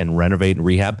purchase and renovate and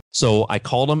rehab. So I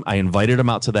called them, I invited them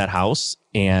out to that house,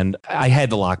 and I had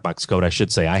the lockbox code, I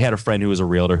should say. I had a friend who was a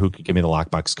realtor who could give me the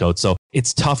lockbox code. So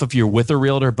it's tough if you're with a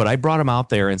realtor, but I brought him out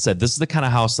there and said, this is the kind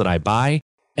of house that I buy.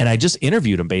 And I just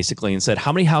interviewed him basically and said,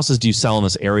 how many houses do you sell in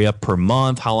this area per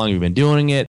month? How long have you been doing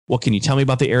it? What can you tell me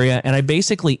about the area? And I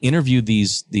basically interviewed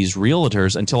these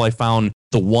realtors until I found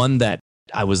the one that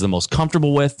I was the most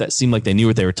comfortable with, that seemed like they knew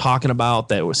what they were talking about,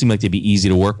 that seemed like they'd be easy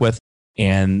to work with.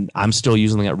 And I'm still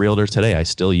using that realtor today. I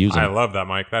still use them. I love that,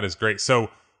 Mike. That is great. So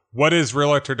what is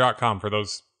realtor.com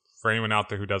for anyone out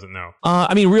there who doesn't know?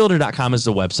 Realtor.com is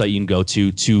the website you can go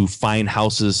to find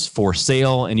houses for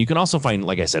sale. And you can also find,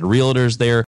 like I said, realtors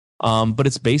there. But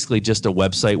it's basically just a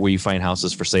website where you find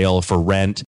houses for sale, for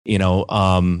rent. In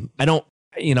the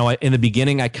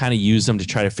beginning, I kind of used them to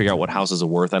try to figure out what houses are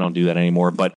worth. I don't do that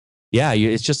anymore. But yeah,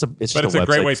 it's just a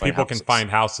great way people can find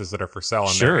houses that are for sale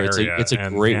in their area. It's a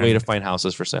great way to find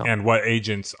houses for sale. And what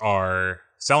agents are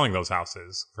selling those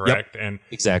houses, correct? Yep, and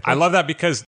exactly. I love that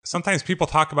because sometimes people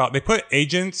talk about, they put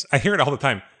agents, I hear it all the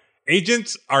time.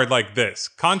 Agents are like this.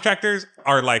 Contractors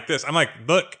are like this. I'm like,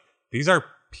 look, these are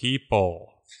people,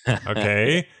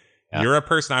 okay? Yeah. You're a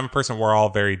person, I'm a person, we're all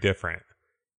very different.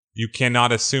 You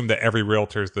cannot assume that every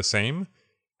realtor is the same.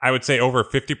 I would say over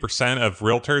 50% of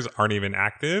realtors aren't even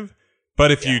active. But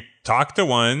if you talk to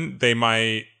one, they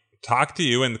might talk to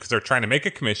you, and because they're trying to make a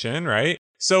commission, right?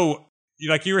 So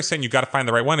like you were saying, you got to find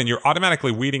the right one, and you're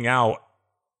automatically weeding out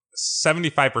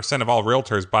 75% of all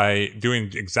realtors by doing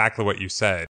exactly what you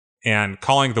said and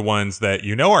calling the ones that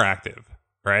you know are active,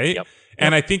 right? Yep.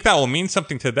 And I think that will mean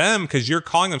something to them because you're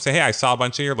calling them, say, hey, I saw a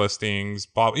bunch of your listings.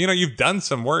 Bob, you've done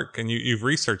some work and you've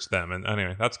researched them. And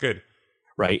anyway, that's good.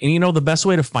 Right. And the best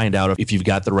way to find out if you've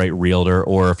got the right realtor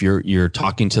or if you're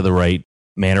talking to the right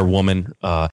man or woman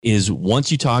is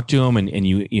once you talk to them and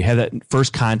you have that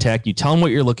first contact, you tell them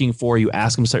what you're looking for, you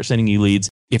ask them to start sending you leads.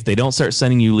 If they don't start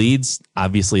sending you leads,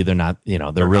 obviously they're not,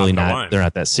 they're really not they're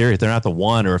not that serious. They're not the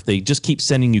one. Or if they just keep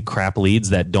sending you crap leads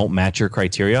that don't match your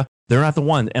criteria, they're not the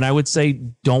one. And I would say,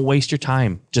 don't waste your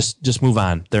time. Just move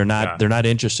on. They're not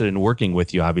interested in working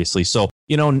with you, obviously. So,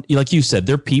 like you said,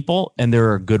 they're people, and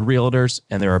there are good realtors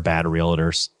and there are bad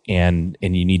realtors, and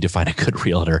you need to find a good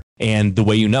realtor. And the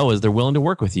way is they're willing to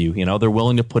work with you. They're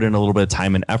willing to put in a little bit of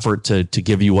time and effort to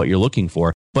give you what you're looking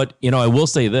for. But, I will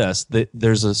say this, that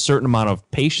there's a certain amount of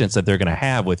patience that they're going to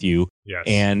have with you. Yes.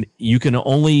 And you can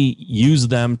only use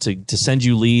them to send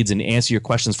you leads and answer your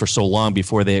questions for so long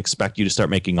before they expect you to start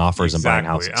making offers and buying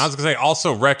houses. I was going to say,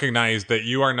 also recognize that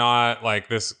you are not like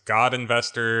this God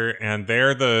investor and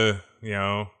they're the,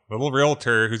 little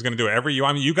realtor who's going to do whatever you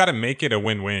want. I mean, you got to make it a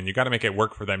win-win. You got to make it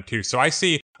work for them too. So I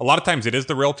see a lot of times it is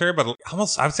the realtor, but I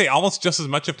would say almost just as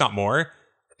much, if not more,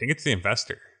 I think it's the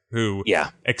investor who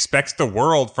expects the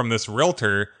world from this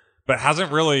realtor, but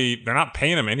they're not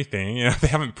paying them anything. They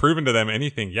haven't proven to them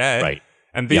anything yet. Right.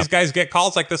 And these guys get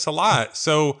calls like this a lot.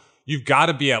 So you've got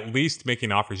to be at least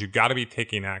making offers. You've got to be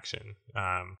taking action.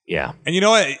 And you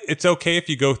know what? It's okay if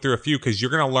you go through a few because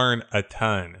you're going to learn a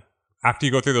ton after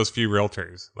you go through those few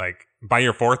realtors. Like by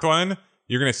your fourth one,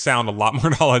 you're going to sound a lot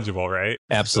more knowledgeable, right?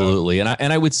 Absolutely. So.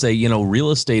 And I would say,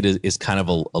 real estate is kind of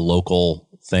a local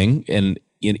thing. And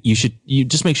you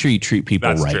just make sure you treat people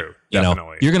right. That's true.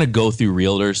 Definitely. You're going to go through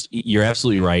realtors. You're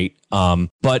absolutely right.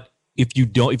 But if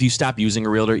you stop using a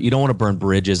realtor, you don't want to burn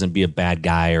bridges and be a bad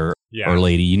guy or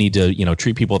lady. You need to,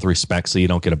 treat people with respect so you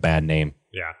don't get a bad name.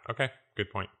 Yeah. Okay. Good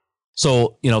point.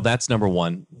 So, that's number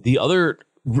one. The other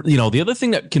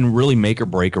thing that can really make or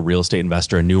break a real estate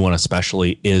investor, a new one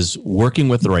especially, is working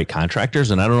with the right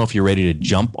contractors. And I don't know if you're ready to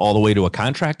jump all the way to a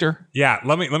contractor. Yeah.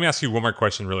 Let me ask you one more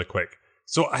question really quick.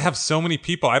 So I have so many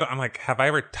people. I'm like, have I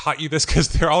ever taught you this? Because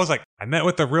they're always like, I met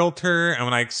with the realtor, and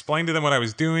when I explained to them what I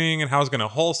was doing and how I was going to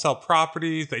wholesale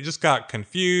properties, they just got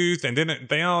confused and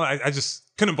I just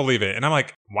couldn't believe it. And I'm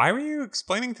like, why were you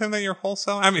explaining to them that you're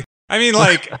wholesale? I mean,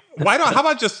 like, how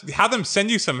about just have them send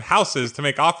you some houses to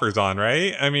make offers on,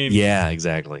 right? I mean, yeah,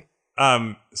 exactly.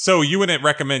 So you wouldn't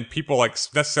recommend people like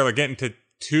necessarily get into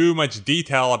too much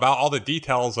detail about all the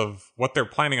details of what they're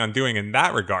planning on doing in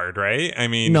that regard, right? I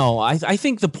mean, no, I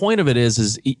think the point of it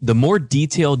is the more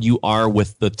detailed you are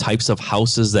with the types of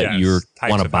houses that you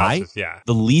want to buy,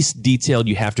 the least detailed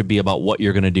you have to be about what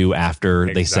you're going to do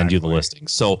after they send you the listing.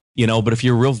 So, but if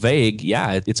you're real vague,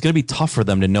 it's going to be tough for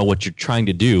them to know what you're trying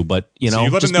to do. But, so you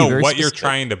let them know what specific. You're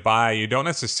trying to buy. You don't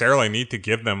necessarily need to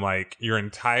give them like your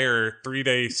entire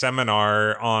 3-day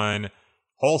seminar on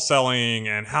wholesaling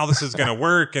and how this is going to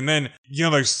work. And then,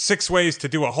 there's 6 ways to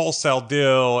do a wholesale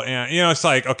deal. And, it's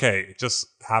like, okay, just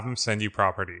have them send you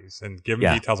properties and give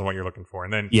them details on what you're looking for.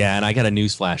 And then, and I got a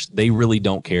newsflash. They really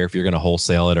don't care if you're going to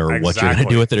wholesale it or what you're going to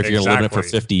do with it. If you're going to live in it for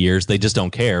 50 years, they just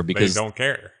don't care because they don't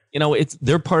care.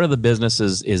 They're part of the business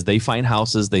is they find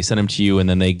houses, they send them to you, and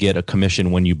then they get a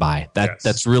commission when you buy.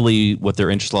 That's really what their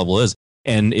interest level is.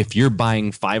 And if you're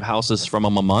buying 5 houses from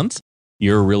them a month,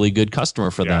 you're a really good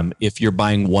customer for them. If you're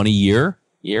buying 1 a year,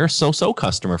 you're a so-so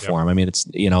customer for them. I mean, it's,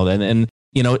 and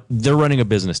they're running a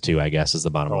business too, I guess, is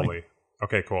the bottom line.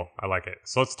 Okay, cool. I like it.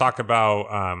 So let's talk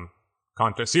about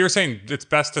content. So you're saying it's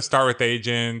best to start with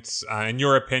agents. In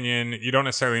your opinion, you don't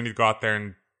necessarily need to go out there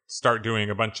and start doing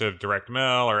a bunch of direct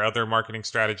mail or other marketing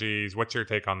strategies. What's your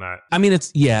take on that? I mean,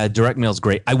 direct mail is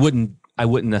great. I wouldn't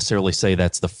necessarily say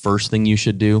that's the first thing you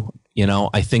should do.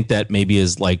 I think that maybe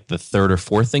is like the third or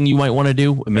fourth thing you might want to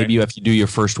do. Okay. Maybe you have to do your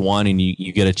first one and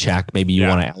you get a check. Maybe you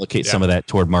want to allocate some of that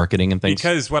toward marketing and things.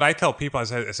 Because what I tell people, I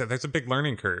said there's a big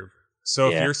learning curve.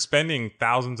 So if you're spending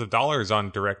thousands of dollars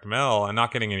on direct mail and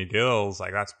not getting any deals,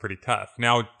 like that's pretty tough.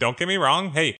 Now, don't get me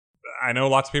wrong. Hey, I know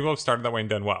lots of people have started that way and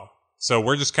done well. So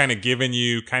we're just kind of giving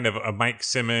you kind of a Mike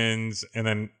Simmons, and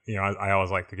then, I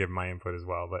always like to give my input as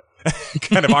well, but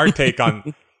kind of our take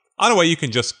on a way you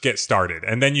can just get started,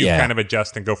 and then you kind of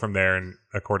adjust and go from there and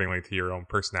accordingly to your own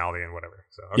personality and whatever.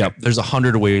 So, okay. There's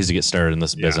 100 ways to get started in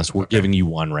this business. We're giving you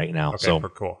one right now. Okay,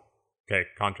 cool. Okay,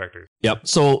 contractors. Yep.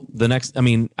 So the next, I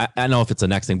don't know if it's the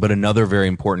next thing, but another very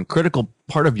important, critical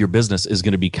part of your business is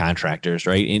going to be contractors,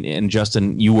 right? And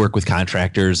Justin, you work with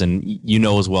contractors, and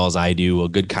as well as I do, a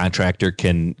good contractor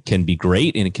can be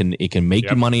great, and it can make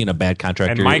you money, and a bad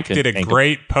contractor. And Mike did a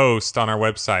great post on our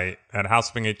website at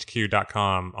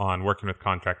houseflippinghq.com on working with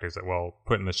contractors that we'll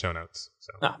put in the show notes.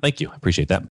 So. Thank you. I appreciate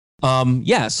that.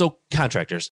 So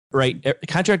contractors, right?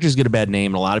 Contractors get a bad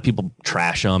name, and a lot of people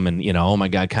trash them, and oh my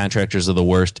God, contractors are the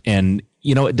worst. And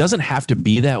it doesn't have to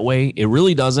be that way. It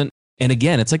really doesn't. And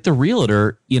again, it's like the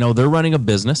realtor, they're running a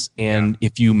business, and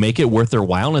if you make it worth their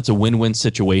while and it's a win-win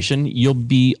situation, you'll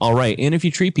be all right. And if you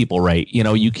treat people right,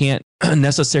 you can't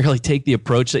necessarily take the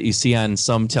approach that you see on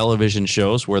some television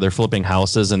shows where they're flipping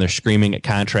houses and they're screaming at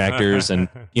contractors and,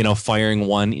 firing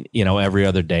one, every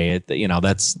other day.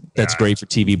 That's great for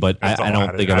TV, but I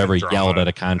don't think I've ever yelled at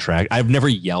a contract. I've never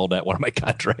yelled at one of my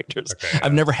contractors. Okay,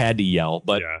 I've never had to yell,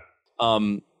 but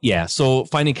so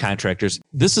finding contractors,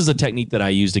 this is a technique that I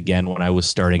used again when I was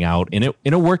starting out, and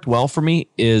it worked well for me.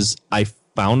 Is I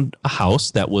found a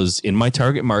house that was in my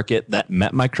target market that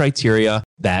met my criteria,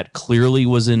 that clearly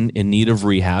was in need of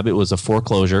rehab. It was a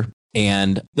foreclosure.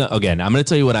 And again, I'm going to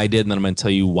tell you what I did, and then I'm going to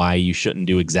tell you why you shouldn't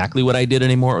do exactly what I did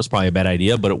anymore. It was probably a bad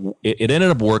idea, but it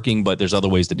ended up working, but there's other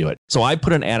ways to do it. So I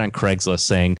put an ad on Craigslist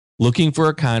saying, looking for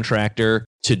a contractor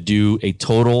to do a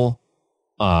total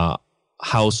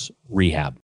house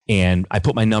rehab. And I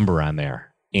put my number on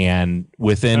there, and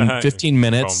within 15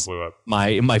 minutes,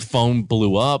 my phone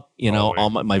blew up. All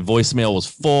my voicemail was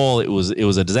full. It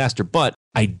was a disaster. But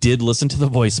I did listen to the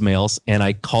voicemails, and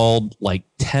I called like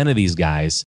 10 of these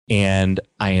guys, and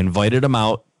I invited them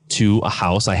out to a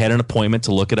house. I had an appointment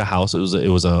to look at a house. It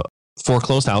was a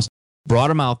foreclosed house. Brought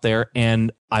them out there,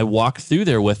 and I walked through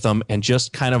there with them and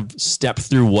just kind of stepped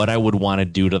through what I would want to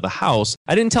do to the house.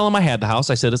 I didn't tell them I had the house.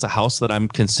 I said, it's a house that I'm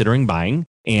considering buying,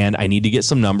 and I need to get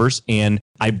some numbers. And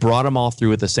I brought them all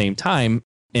through at the same time.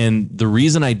 And the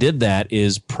reason I did that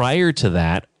is prior to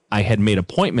that, I had made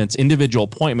individual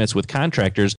appointments with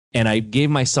contractors, and I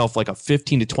gave myself like a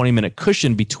 15 to 20 minute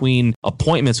cushion between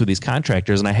appointments with these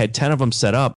contractors. And I had 10 of them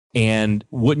set up. And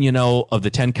wouldn't you know, of the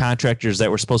 10 contractors that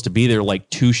were supposed to be there, like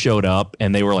 2 showed up,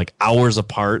 and they were like hours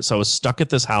apart. So I was stuck at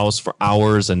this house for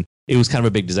hours, and it was kind of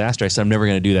a big disaster. I said, I'm never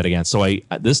going to do that again. So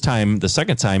the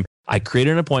second time, I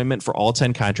created an appointment for all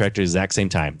 10 contractors at the exact same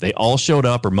time. They all showed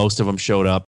up, or most of them showed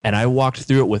up, and I walked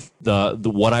through it with the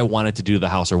what I wanted to do to the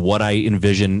house, or what I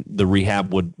envisioned the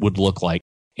rehab would look like.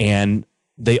 And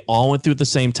they all went through at the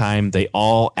same time. They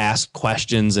all asked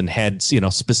questions and had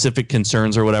specific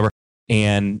concerns or whatever.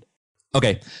 And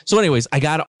okay, so anyways, I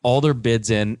got all their bids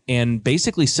in and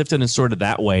basically sifted and sorted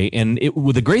that way. And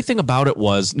the great thing about it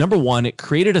was, number one, it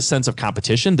created a sense of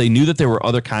competition. They knew that there were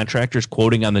other contractors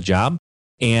quoting on the job,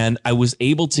 and I was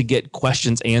able to get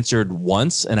questions answered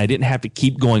once, and I didn't have to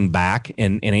keep going back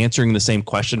and answering the same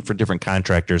question for different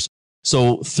contractors.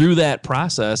 So through that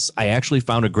process, I actually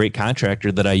found a great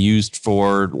contractor that I used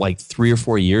for like 3 or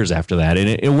 4 years after that. And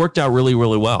it worked out really,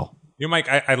 really well. Mike,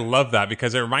 I love that,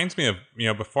 because it reminds me of,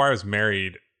 before I was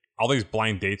married, all these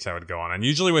blind dates I would go on. And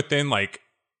usually within like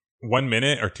 1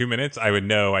 minute or 2 minutes, I would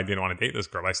know I didn't want to date this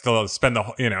girl. I still spend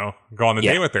go on the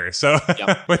date with her. So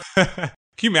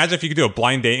Can you imagine if you could do a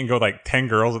blind date and go like 10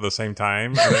 girls at the same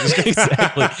time?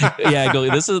 Exactly. Yeah, I go,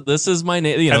 this is my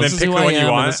name. You know, And then this is pick who the I one you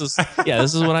am. want. And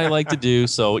this is what I like to do.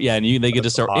 So yeah, and they get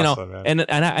to start, awesome, man.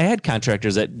 and I had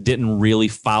contractors that didn't really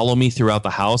follow me throughout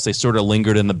the house. They sort of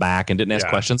lingered in the back and didn't ask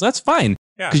questions. That's fine.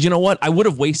 Yeah. Because you know what? I would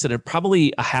have wasted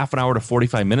probably a half an hour to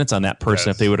 45 minutes on that person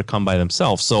if they would have come by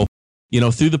themselves. So, you know,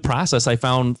 through the process, I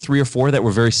found 3 or 4 that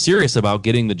were very serious about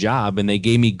getting the job, and they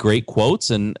gave me great quotes,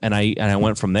 and I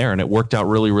went from there, and it worked out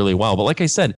really, really well. But like I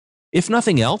said, if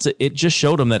nothing else, it just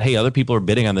showed them that, hey, other people are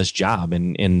bidding on this job,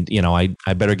 and you know, I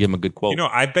better give them a good quote. You know,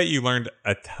 I bet you learned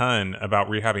a ton about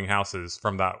rehabbing houses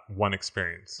from that one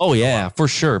experience. Oh yeah, for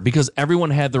sure, because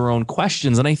everyone had their own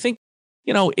questions, and I think,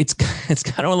 you know, it's kind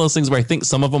of one of those things where I think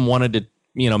some of them wanted to,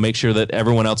 you know, make sure that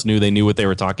everyone else knew they knew what they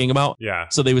were talking about. Yeah.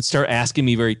 So they would start asking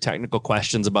me very technical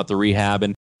questions about the rehab.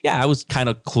 And yeah, I was kind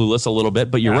of clueless a little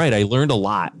bit, but you're right. I learned a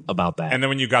lot about that. And then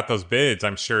when you got those bids,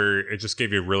 I'm sure it just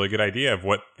gave you a really good idea of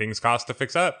what things cost to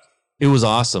fix up. It was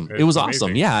awesome. It was amazing.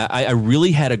 awesome. Yeah, I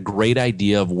really had a great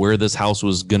idea of where this house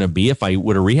was going to be if I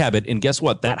would have rehab it. And guess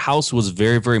what? That house was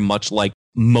very, very much like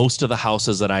most of the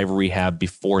houses that I've rehabbed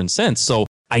before and since. So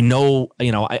I know,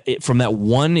 you know, from that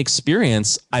one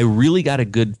experience, I really got a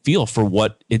good feel for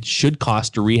what it should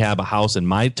cost to rehab a house in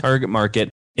my target market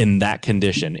in that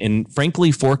condition. And frankly,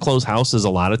 foreclosed houses a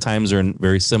lot of times are in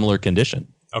very similar condition.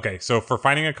 Okay, so for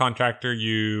finding a contractor,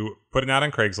 you put it out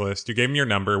on Craigslist. You gave them your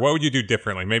number. What would you do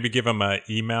differently? Maybe give them an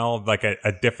email, like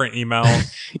a different email.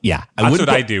 Yeah, that's what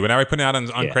I do. Whenever I put it out on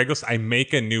Craigslist, I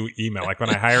make a new email. Like when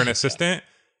I hire an assistant,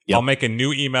 I'll make a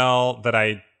new email that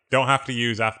I don't have to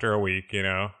use after a week, you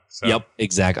know? So. Yep,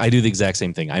 exactly. I do the exact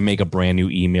same thing. I make a brand new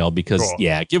email because,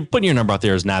 putting your number out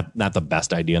there is not the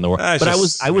best idea in the world. But I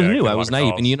was new. I was naive.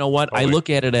 Calls. And you know what? Totally. I look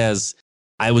at it as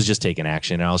I was just taking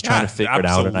action and I was trying to figure it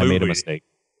out and I made a mistake.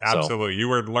 Absolutely. So. You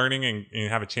were learning and you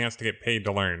have a chance to get paid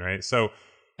to learn, right? So,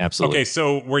 absolutely. Okay,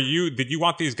 so did you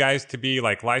want these guys to be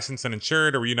like licensed and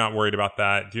insured, or were you not worried about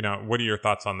that? Do you know, what are your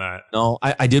thoughts on that? No,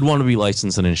 I did want to be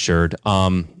licensed and insured.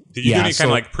 Did you do any kind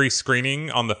of like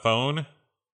pre-screening on the phone?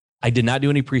 I did not do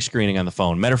any pre-screening on the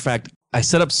phone. Matter of fact, I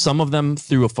set up some of them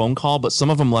through a phone call, but some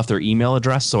of them left their email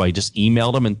address. So I just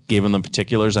emailed them and gave them the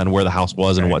particulars on where the house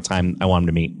was and what time I wanted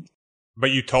them to meet.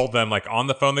 But you told them like on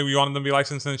the phone that you wanted them to be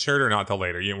licensed and insured, or not till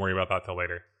later? You didn't worry about that till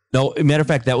later? No, matter of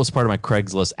fact, that was part of my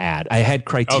Craigslist ad. I had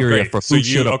criteria for who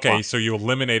should apply. Okay, so you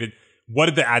eliminated. What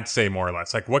did the ad say more or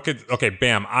less? Like what could? Okay,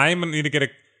 bam! I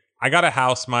got a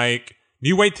house, Mike.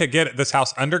 You wait to get this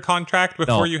house under contract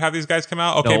before you have these guys come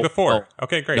out? Okay, before. No.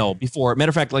 Okay, great. No, before. Matter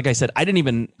of fact, like I said, I didn't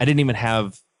even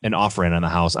have an offer in on the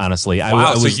house, honestly. Wow,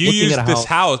 I was so you used this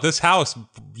house.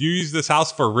 You used this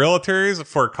house for realtors,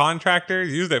 for contractors.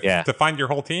 You used it to find your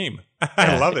whole team.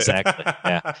 I love it. Exactly.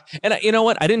 Yeah. And you know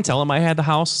what? I didn't tell them I had the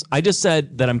house. I just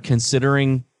said that I'm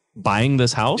considering buying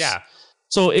this house. Yeah.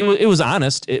 So it was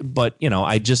honest, but you know,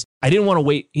 I didn't want to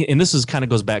wait. And this is kind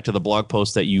of goes back to the blog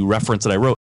post that you referenced that I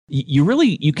wrote.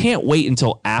 You can't wait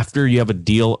until after you have a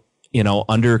deal, you know,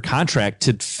 under contract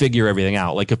to figure everything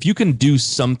out. Like if you can do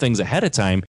some things ahead of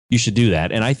time, you should do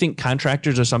that. And I think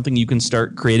contractors are something you can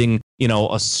start creating, you know,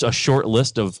 a short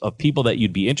list of people that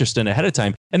you'd be interested in ahead of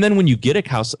time. And then when you get a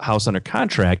house under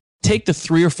contract, take the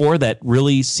 3 or 4 that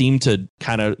really seem to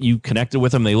kind of, you connected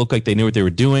with them. They look like they knew what they were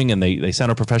doing and they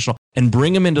sounded professional, and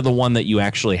bring them into the one that you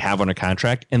actually have under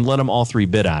contract and let them all 3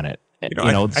 bid on it.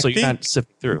 So you're not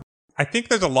sifting through. I think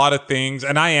there's a lot of things,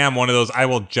 and I am one of those, I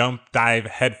will dive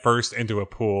head first into a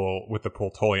pool with the pool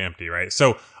totally empty, right?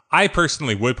 So I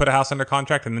personally would put a house under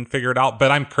contract and then figure it out, but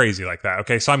I'm crazy like that.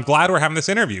 Okay, so I'm glad we're having this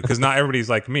interview because not everybody's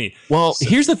like me. Well,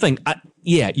 here's the thing.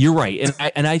 You're right,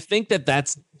 and I think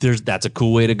that's a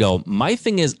cool way to go. My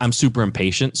thing is I'm super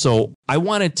impatient, so I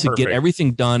wanted to get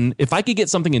everything done. If I could get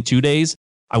something in 2 days,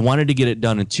 I wanted to get it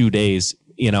done in 2 days.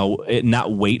 You know,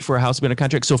 not wait for a house to be under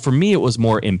contract. So for me, it was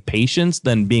more impatience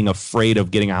than being afraid of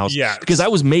getting a house. Yeah, because I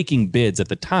was making bids at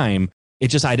the time.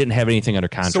 It's just I didn't have anything under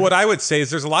contract. So what I would say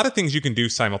is there's a lot of things you can do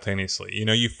simultaneously. You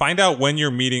know, you find out when your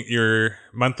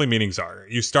monthly meetings are.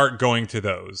 You start going to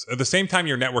those. At the same time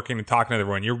you're networking and talking to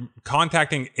everyone, you're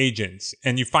contacting agents,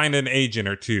 and you find an agent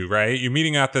or 2, right? You're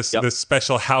meeting at this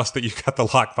special house that you got the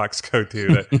lockbox code to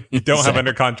that you don't have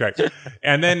under contract.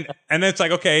 And then it's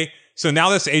like, okay, so now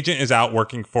this agent is out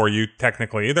working for you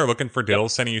technically. They're looking for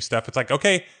deals, sending you stuff. It's like,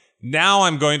 okay, now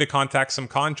I'm going to contact some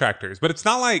contractors. But it's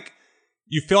not like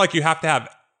you feel like you have to have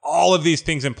all of these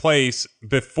things in place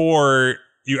before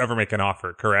you ever make an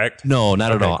offer, correct? No,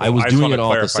 not at all. Cool. I was doing it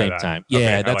all at the same time.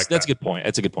 Yeah, that's a good point.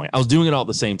 That's a good point. I was doing it all at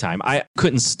the same time. I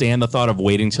couldn't stand the thought of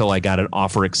waiting till I got an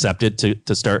offer accepted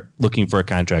to start looking for a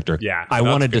contractor. Yeah. I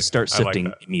wanted to start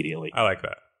sifting immediately. I like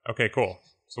that. Okay, cool.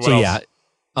 So what else?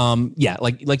 Yeah,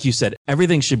 like you said,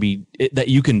 everything should be that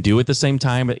you can do at the same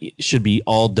time. It should be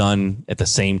all done at the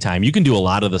same time. You can do a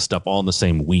lot of the stuff all in the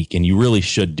same week, and you really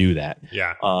should do that.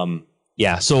 Yeah.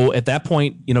 Yeah. So at that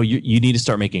point, you need to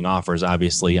start making offers.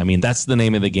 Obviously, I mean that's the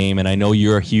name of the game, and I know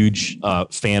you're a huge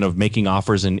fan of making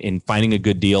offers and finding a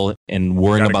good deal and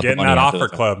worrying about getting the money that after offer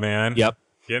the club, man. Yep.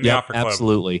 Getting the offer club.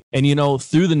 Absolutely. And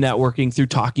through the networking, through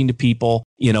talking to people,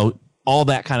 all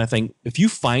that kind of thing. If you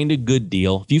find a good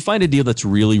deal, if you find a deal that's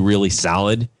really, really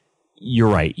solid, you're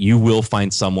right. You will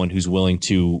find someone who's willing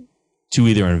to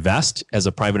either invest as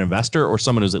a private investor or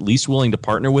someone who's at least willing to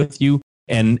partner with you.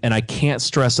 And I can't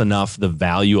stress enough the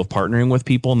value of partnering with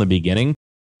people in the beginning.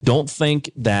 Don't think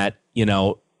that,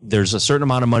 there's a certain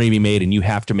amount of money to be made and you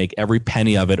have to make every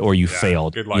penny of it or you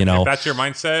failed. Good luck. If that's your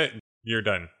mindset, you're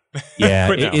done.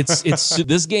 Yeah, it's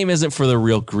this game isn't for the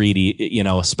real greedy,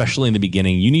 especially in the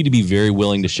beginning. You need to be very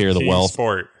willing to share the wealth.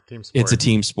 Team sport. It's a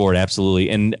team sport, absolutely.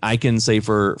 And I can say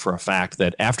for a fact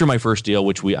that after my first deal,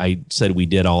 which I said we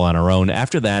did all on our own,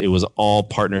 after that, it was all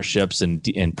partnerships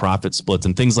and profit splits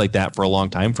and things like that for a long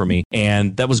time for me.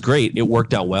 And that was great. It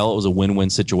worked out well. It was a win-win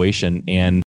situation.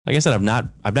 And like I said,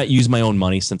 I've not used my own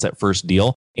money since that first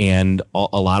deal. And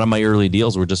a lot of my early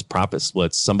deals were just profit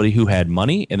splits. Somebody who had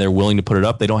money and they're willing to put it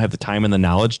up. They don't have the time and the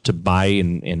knowledge to buy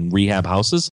and rehab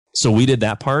houses. So we did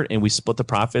that part and we split the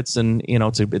profits, and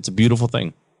it's a beautiful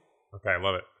thing. Okay, I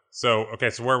love it. So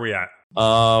where are we at?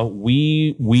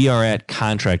 We are at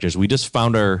contractors. We just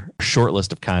found our short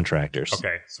list of contractors.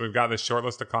 Okay, so we've got this short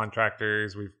list of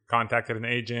contractors. We've contacted an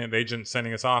agent. The agent's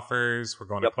sending us offers. We're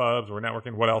going to clubs. We're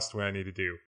networking. What else do I need to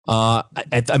do? I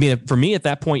mean, for me at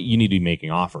that point, you need to be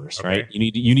making offers, okay. right?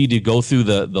 You need to go through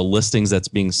the listings that's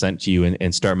being sent to you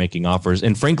and start making offers.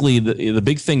 And frankly, the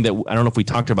big thing that I don't know if we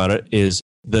talked about it is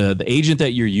the agent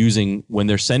that you're using when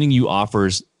they're sending you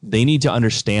offers, they need to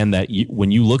understand that when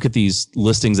you look at these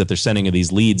listings that they're sending or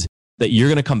these leads, that you're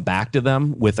going to come back to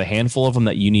them with a handful of them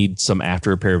that you need some after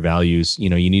repair values.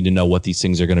 You need to know what these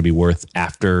things are going to be worth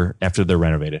after they're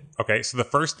renovated. Okay, so the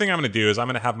first thing I'm going to do is I'm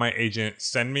going to have my agent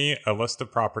send me a list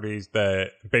of properties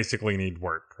that basically need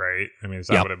work, right? I mean, is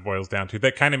that what it boils down to?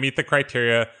 That kind of meet the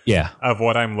criteria of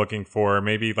what I'm looking for.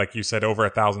 Maybe, like you said, over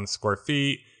 1,000 square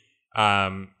feet,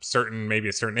 maybe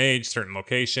a certain age, certain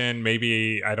location.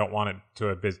 Maybe I don't want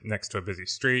it next to a busy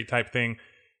street type thing.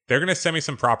 They're going to send me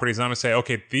some properties and I'm going to say,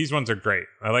 okay, these ones are great.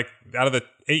 I like, out of the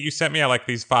 8 you sent me, I like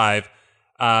these 5.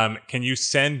 Can you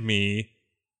send me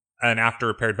an after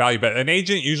repaired value? But an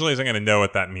agent usually isn't going to know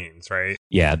what that means, right?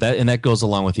 Yeah, that goes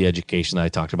along with the education that I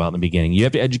talked about in the beginning. You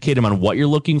have to educate them on what you're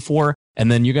looking for, and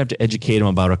then you're going to have to educate them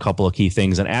about a couple of key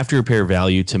things. And after repair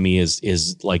value to me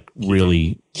is like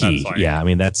really key. Yeah, I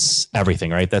mean, that's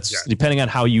everything, right? That's depending on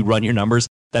how you run your numbers,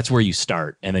 that's where you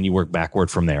start, and then you work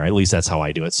backward from there. At least that's how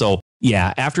I do it. So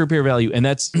yeah, after repair value. And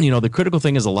that's, the critical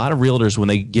thing is a lot of realtors, when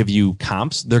they give you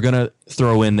comps, they're going to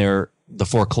throw in the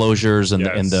foreclosures and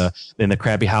the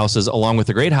crappy houses along with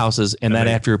the great houses. And that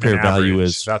after repair value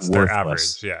is that's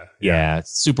worthless. Their average. Yeah.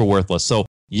 It's super worthless. So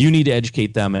you need to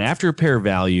educate them. And after repair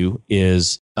value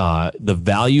is the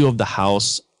value of the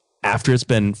house after it's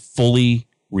been fully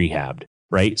rehabbed,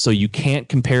 right? So you can't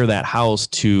compare that house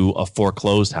to a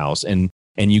foreclosed house. And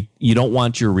you don't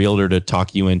want your realtor to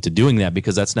talk you into doing that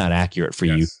because that's not accurate for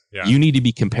you. Yeah. You need to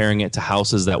be comparing it to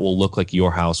houses that will look like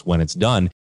your house when it's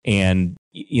done. And,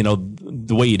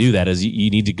 the way you do that is you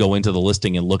need to go into the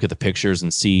listing and look at the pictures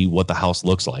and see what the house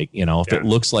looks like. If it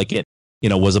looks like it,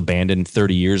 was abandoned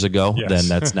 30 years ago, then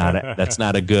that's not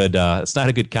a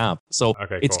good comp. So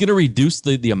it's going to reduce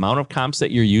the amount of comps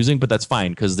that you're using, but that's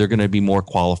fine because they're going to be more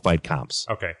qualified comps.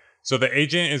 Okay. So the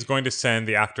agent is going to send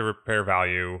the after repair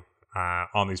value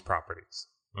on these properties.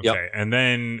 Okay. Yep. And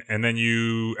then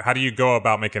how do you go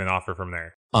about making an offer from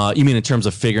there? You mean in terms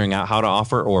of figuring out how to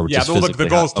offer, or just the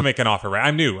goal is to make an offer, right?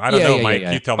 I'm new. I don't know, Mike.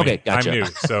 You tell me. Okay, gotcha. I'm new.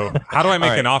 So how do I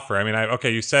make an offer? I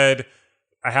mean, you said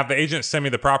I have the agent send me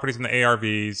the properties and the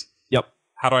ARVs. Yep.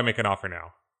 How do I make an offer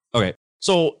now? Okay.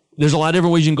 So there's a lot of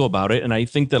different ways you can go about it. And I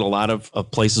think that a lot of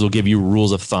places will give you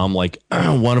rules of thumb. Like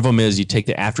one of them is you take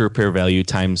the after repair value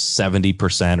times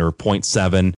 70% or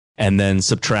 0.7 and then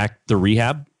subtract the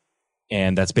rehab.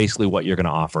 And that's basically what you're going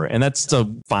to offer. And that's a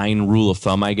fine rule of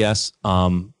thumb, I guess.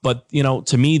 But,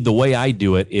 to me, the way I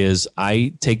do it is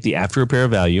I take the after repair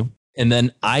value and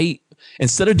then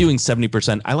instead of doing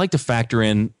 70%, I like to factor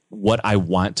in what I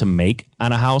want to make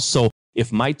on a house. So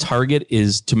if my target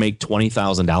is to make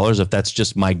 $20,000, if that's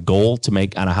just my goal to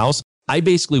make on a house, I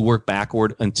basically work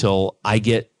backward until I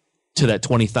get to that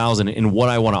 $20,000 in what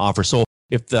I want to offer. So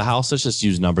if the house, let's just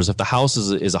use numbers. If the house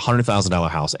is a $100,000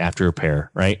 house after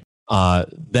repair, right?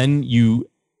 Then you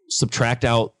subtract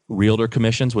out realtor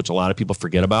commissions, which a lot of people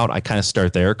forget about. I kind of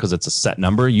start there because it's a set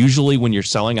number. Usually when you're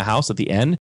selling a house at the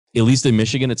end, at least in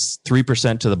Michigan, it's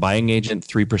 3% to the buying agent,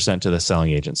 3% to the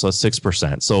selling agent. So it's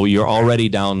 6%. So you're already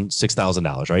down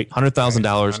 $6,000, right?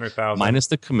 $100,000 minus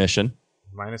the commission.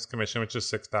 Minus commission, which is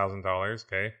 $6,000.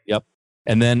 Okay. Yep.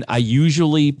 And then I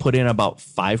usually put in about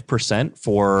 5%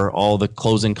 for all the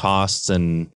closing costs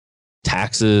and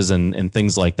taxes and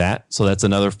things like that. So that's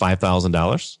another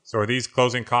 $5,000. So are these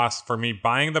closing costs for me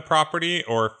buying the property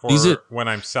or for when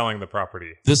I'm selling the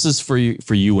property? This is for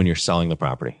you when you're selling the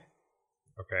property.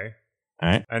 Okay. All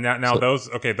right. And now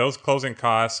those closing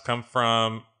costs come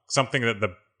from something that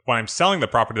when I'm selling the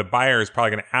property, the buyer is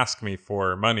probably going to ask me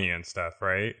for money and stuff,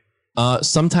 right?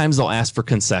 Sometimes they'll ask for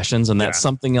concessions, and that's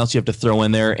something else you have to throw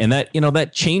in there. And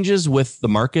that changes with the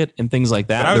market and things like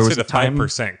that. But I would say the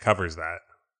 5% covers that.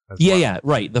 Yeah,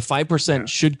 right. The 5%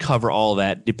 should cover all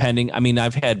that, depending. I mean,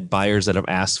 I've had buyers that have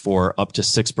asked for up to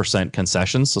 6%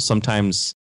 concessions. So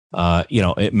sometimes,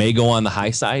 it may go on the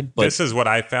high side. But this is what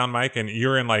I found, Mike, and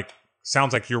you're in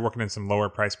sounds like you're working in some lower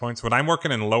price points. When I'm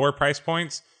working in lower price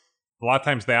points, a lot of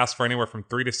times they ask for anywhere from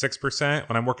 3 to 6%.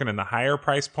 When I'm working in the higher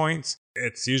price points,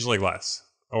 it's usually less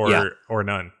or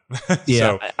none.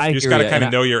 Yeah, so you just got to kind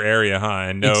of know your area,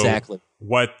 and know exactly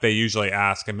what they usually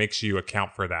ask and make sure you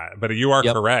account for that. But you are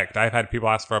correct. I've had people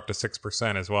ask for up to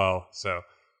 6% as well. So.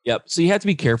 Yep. So you have to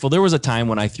be careful. There was a time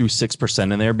when I threw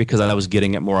 6% in there because I was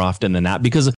getting it more often than not,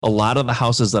 because a lot of the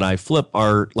houses that I flip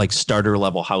are like starter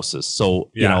level houses.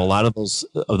 So, a lot of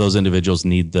those individuals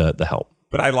need the help.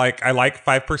 But I like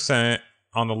 5%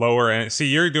 on the lower end. See,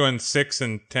 you're doing 6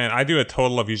 and 10. I do a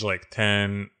total of usually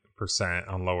 10%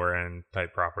 on lower end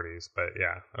type properties, but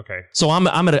okay. So I'm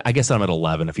at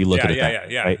 11 if you look at it.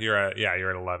 Yeah. Right? You're at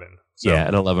 11. So,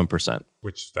 at 11%.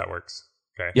 Which that works.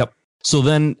 Okay. Yep. So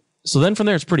then from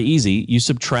there, it's pretty easy. You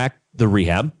subtract the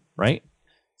rehab, right?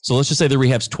 So let's just say the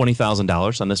rehab's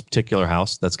 $20,000 on this particular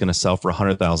house. That's going to sell for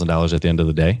 $100,000 at the end of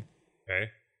the day.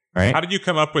 Okay. Right. How did you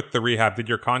come up with the rehab? Did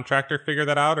your contractor figure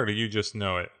that out, or do you just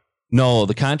know it? No,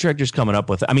 the contractor's coming up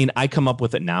with it. I mean, I come up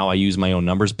with it now. I use my own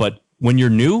numbers, but when you're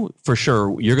new, for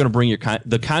sure, you're going to bring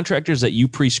the contractors that you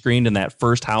pre-screened in that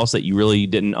first house that you really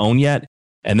didn't own yet.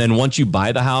 And then once you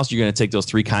buy the house, you're going to take those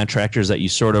 3 contractors that you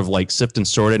sort of like sift and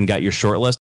sorted and got your short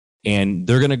list. And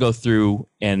they're going to go through,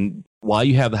 and while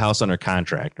you have the house under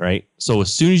contract, right? So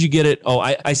as soon as you get it,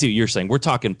 I see what you're saying. We're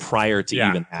talking prior to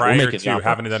even that. Prior to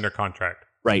having it under contract.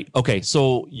 Right. Okay.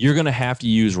 So you're going to have to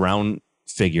use round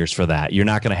figures for that. You're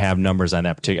not going to have numbers on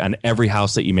on every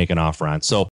house that you make an offer on.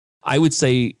 So I would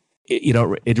say,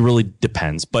 it really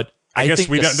depends. But I guess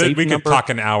we could talk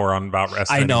an hour on about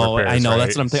estimating repairs. I know. Right?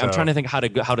 That's what I'm thinking. I'm trying to think how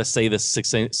to say this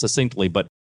succinctly, but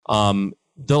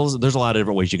there's a lot of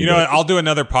different ways you can do it. I'll do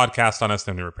another podcast on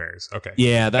estimating repairs. Okay.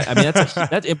 Yeah,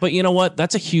 that's it. But you know what?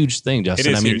 That's a huge thing,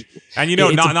 Justin. It is huge.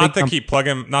 And not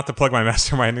to plug my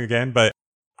mastermind again, but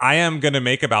I am going to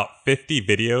make about 50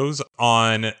 videos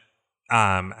on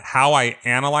how I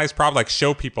analyze property,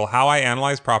 show people how I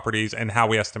analyze properties and how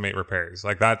we estimate repairs.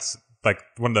 That's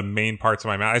one of the main parts of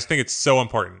my I just think it's so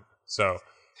important. So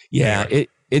yeah, anyway.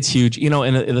 It's huge.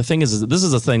 And the thing is this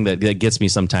is a thing that gets me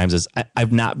sometimes is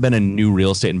I've not been a new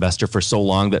real estate investor for so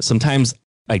long that sometimes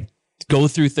I go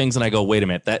through things and I go, wait a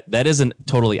minute, that isn't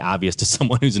totally obvious to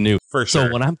someone who's new. For sure.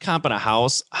 So when I'm comping a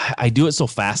house, I do it so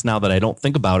fast now that I don't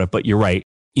think about it, but you're right.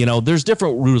 There's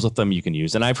different rules of thumb you can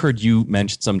use. And I've heard you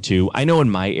mention some too. I know in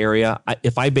my area,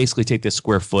 if I basically take the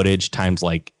square footage times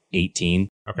 18,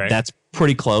 that's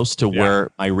pretty close to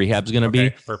where my rehab's going to be.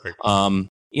 Perfect. And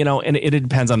it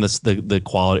depends on the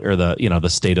quality or the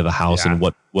state of the house and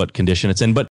what condition it's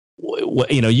in. But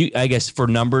I guess for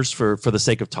numbers, for the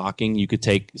sake of talking, you could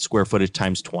take square footage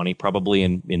times 20 probably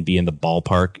and be in the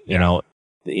ballpark.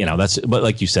 But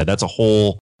like you said, that's a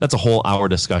whole hour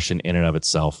discussion in and of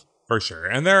itself. For sure.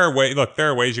 And there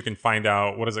are ways you can find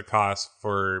out what does it cost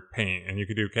for paint, and you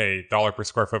could do dollar per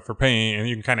square foot for paint, and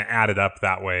you can kind of add it up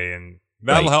that way, and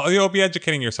that'll help. You'll be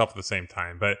educating yourself at the same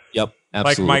time. But yep,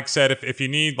 absolutely. Like Mike said, if you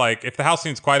need if the house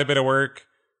needs quite a bit of work,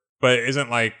 but isn't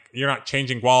you're not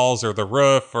changing walls or the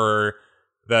roof or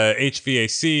the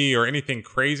HVAC or anything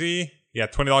crazy,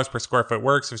 $20 per square foot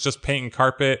works. If it's just paint and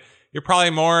carpet, you're probably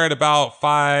more at about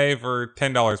 $5 or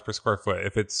 $10 per square foot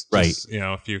if it's just,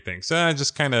 a few things. So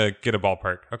just kind of get a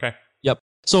ballpark. Okay. Yep.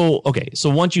 So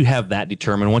once you have that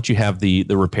determined, once you have the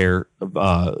repair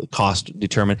cost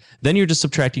determined, then you're just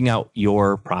subtracting out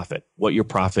your profit, what your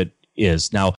profit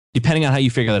is. Now, depending on how you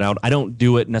figure that out, I don't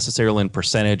do it necessarily in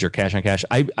percentage or cash on cash.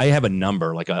 I have a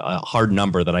number, a hard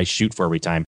number that I shoot for every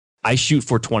time. I shoot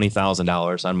for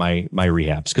 $20,000 on my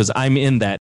rehabs because I'm in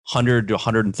that $100,000 to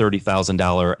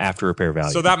 $130,000 after repair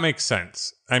value. So that makes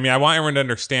sense. I mean, I want everyone to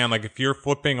understand, like, if you're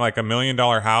flipping like $1 million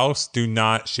house, do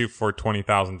not shoot for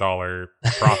 $20,000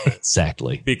 profit.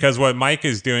 Exactly. Because what Mike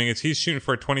is doing is he's shooting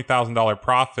for a $20,000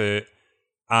 profit.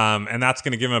 And that's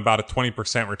going to give him about a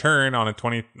 20% return on a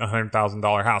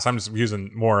 $100,000 house. I'm just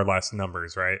using more or less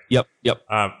numbers, right? Yep.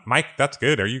 Mike, that's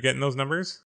good. Are you getting those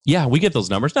numbers? Yeah, we get those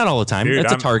numbers. Not all the time. Dude,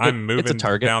 It's a target. I'm moving it's a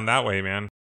target down that way, man.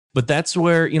 But that's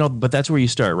where, you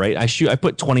start, right? I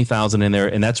put 20,000 in there,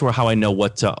 and that's how I know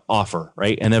what to offer,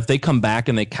 right? And if they come back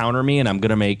and they counter me and I'm going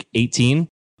to make 18,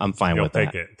 I'm fine with that.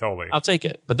 You'll take it. Totally. I'll take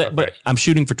it. But I'm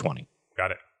shooting for 20.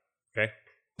 Got it. Okay.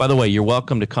 By the way, you're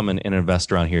welcome to come and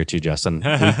invest around here too, Justin.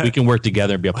 We can work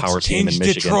together and be a power team in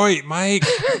Michigan. Detroit, Mike.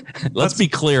 Let's be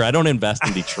clear. I don't invest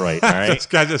in Detroit. All right.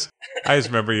 I just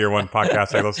remember your one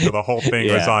podcast I listened to. The whole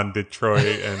thing was on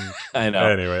Detroit, and I know.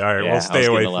 Anyway, all right, we'll stay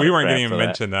away. We weren't going to even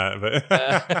mention that,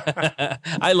 but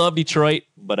I love Detroit,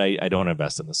 but I don't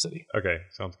invest in the city. Okay,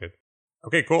 sounds good.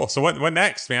 Okay, cool. So what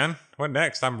next, man? What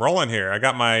next? I'm rolling here. I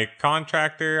got my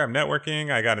contractor. I'm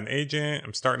networking. I got an agent.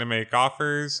 I'm starting to make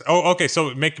offers. Oh, okay.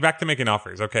 So back to making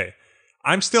offers. Okay.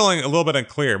 I'm still a little bit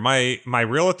unclear. My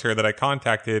realtor that I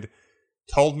contacted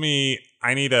told me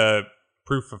I need a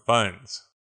proof of funds.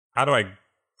 How do I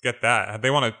get that?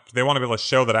 They want to be able to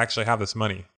show that I actually have this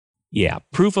money. Yeah,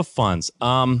 proof of funds.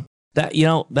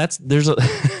 There's a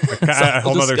a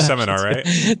whole other seminar, right?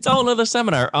 It's a whole other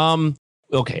seminar.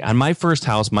 Okay, on my first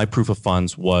house, my proof of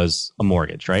funds was a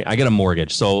mortgage, right? I got a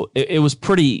mortgage. So it was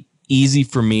pretty easy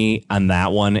for me on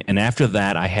that one. And after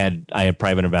that, I had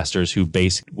private investors who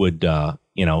basically would,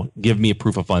 give me a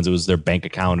proof of funds. It was their bank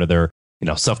account or their,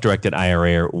 self-directed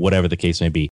IRA or whatever the case may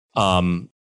be.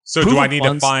 So do I need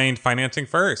to find financing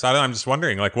first? I'm just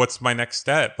wondering, like, what's my next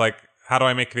step? Like, how do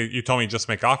I make it? You told me just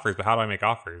make offers, but how do I make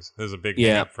offers? This is a big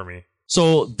thing up for me.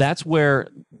 So that's where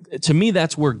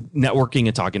networking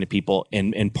and talking to people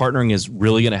and partnering is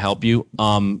really going to help you.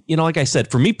 Like I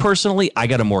said, for me personally, I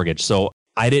got a mortgage, so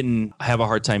I didn't have a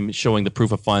hard time showing the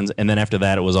proof of funds. And then after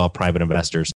that, it was all private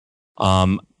investors.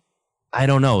 I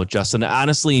don't know, Justin.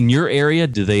 Honestly, in your area,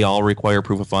 do they all require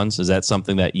proof of funds? Is that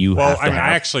something that you have to have? I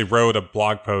actually wrote a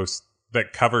blog post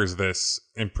that covers this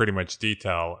in pretty much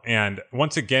detail. And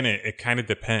once again, it kind of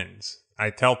depends. I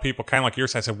tell people, kind of like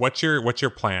yours, I said, what's your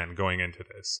plan going into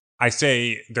this? I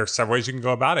say there's several ways you can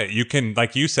go about it. You can,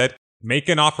 like you said, make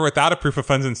an offer without a proof of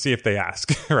funds and see if they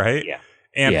ask, right? Yeah.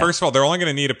 And first of all, they're only going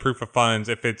to need a proof of funds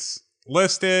if it's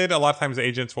listed. A lot of times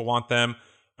agents will want them.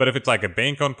 But if it's like a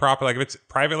bank-owned property, like if it's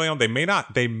privately owned, they may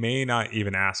not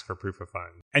even ask for proof of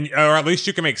funds. Or at least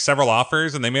you can make several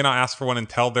offers, and they may not ask for one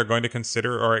until they're going to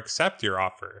consider or accept your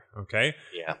offer. Okay.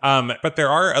 Yeah. But there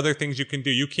are other things you can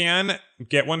do. You can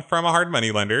get one from a hard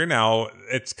money lender. Now,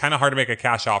 it's kind of hard to make a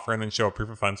cash offer and then show a proof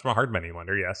of funds from a hard money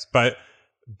lender. Yes, but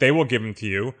they will give them to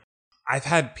you. I've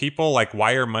had people like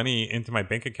wire money into my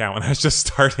bank account when I was just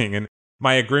starting, and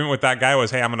my agreement with that guy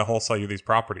was, hey, I'm going to wholesale you these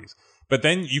properties. But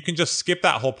then you can just skip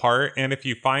that whole part. And if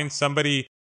you find somebody,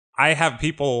 I have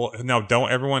people, no,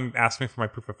 don't everyone ask me for my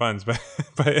proof of funds,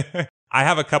 but I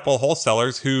have a couple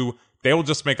wholesalers who they will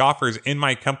just make offers in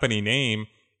my company name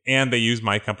and they use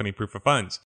my company proof of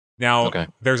funds. Now,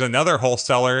 There's another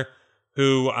wholesaler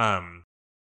who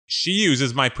she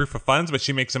uses my proof of funds, but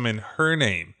she makes them in her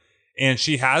name. And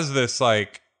she has this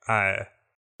like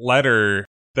letter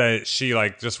that she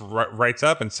like just writes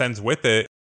up and sends with it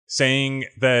saying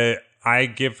that I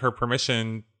give her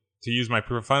permission to use my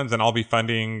proof of funds and I'll be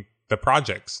funding the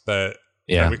projects that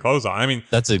we close on. I mean,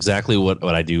 that's exactly what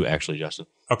I do actually, Justin.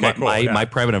 Okay, cool. My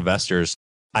private investors,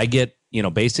 I get,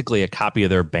 basically a copy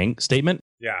of their bank statement.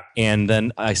 Yeah. And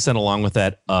then I send along with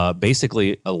that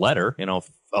basically a letter,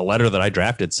 a letter that I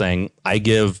drafted saying I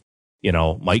give,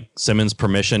 Mike Simmons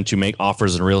permission to make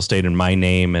offers in real estate in my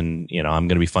name. And, I'm going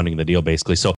to be funding the deal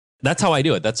basically. So that's how I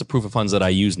do it. That's the proof of funds that I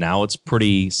use now. It's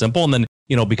pretty simple. And then,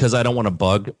 because I don't want to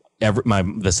bug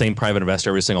the same private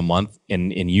investor every single month.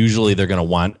 And usually they're going to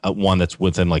want one that's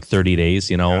within like 30 days,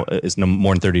 is no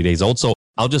more than 30 days old. So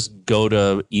I'll just go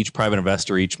to each private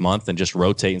investor each month and just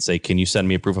rotate and say, can you send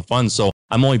me a proof of funds? So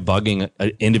I'm only bugging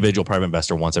an individual private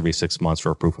investor once every 6 months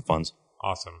for a proof of funds.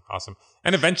 Awesome.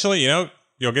 And eventually,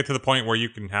 you'll get to the point where you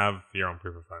can have your own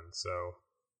proof of funds. So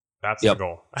that's the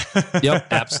goal. Yep,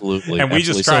 absolutely. And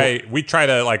we try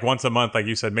to like once a month, like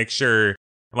you said, make sure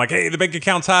I'm like, hey, the bank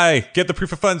account's high. Get the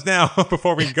proof of funds now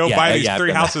before we go buy these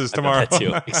 3 houses tomorrow. I've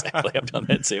done that too. Exactly. I've done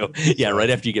that too. Yeah, right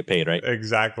after you get paid, right?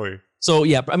 Exactly. So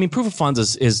yeah, I mean, proof of funds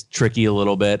is tricky a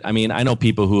little bit. I mean, I know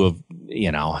people who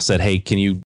have, said, hey, can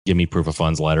you give me proof of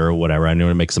funds letter or whatever? I know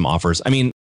to make some offers. I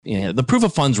mean, the proof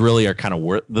of funds really are kind of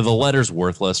the letter's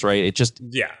worthless, right? It just,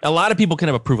 a lot of people can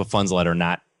have a proof of funds letter,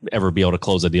 not ever be able to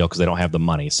close a deal because they don't have the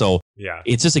money. So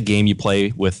it's just a game you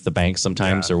play with the banks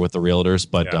sometimes or with the realtors.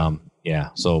 But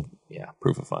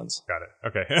proof of funds. Got it.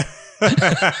 Okay.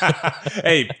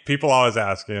 Hey, people always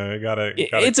ask, you gotta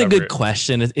it's a good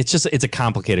question. It's a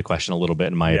complicated question a little bit,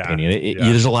 in my opinion.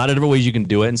 There's a lot of different ways you can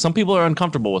do it. And some people are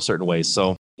uncomfortable with certain ways.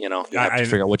 So, you have to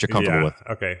figure out what you're comfortable with.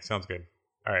 Okay. Sounds good.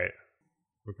 All right.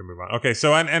 We can move on. Okay.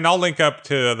 So, and I'll link up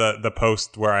to the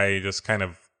post where I just kind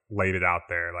of laid it out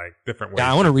there, like different ways.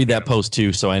 Yeah, I want to read that post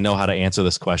too, so I know how to answer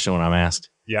this question when I'm asked.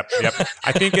 Yep.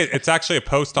 I think it's actually a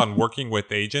post on working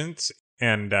with agents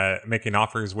and making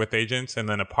offers with agents, and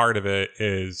then a part of it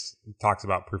talks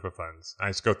about proof of funds. I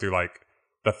just go through like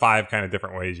the 5 kind of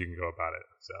different ways you can go about it.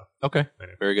 So okay,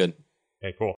 anyway. Very good.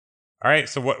 Okay, cool. All right,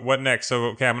 so what next? So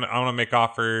okay, I'm gonna make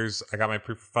offers. I got my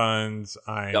proof of funds.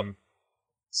 I'm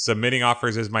submitting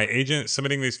offers. Is my agent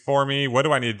submitting these for me? What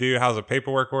do I need to do? How's the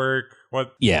paperwork work?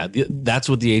 What? Yeah, that's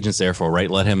what the agent's there for,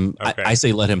 right? Let him. Okay. I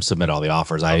say let him submit all the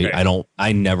offers. Okay.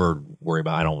 I never worry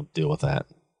about. I don't deal with that.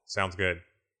 Sounds good.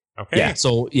 Okay. Yeah.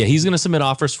 So he's going to submit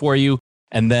offers for you,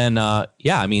 and then I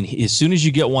mean, as soon as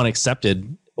you get one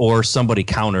accepted or somebody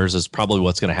counters, is probably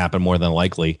what's going to happen more than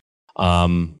likely.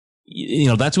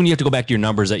 That's when you have to go back to your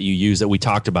numbers that you use that we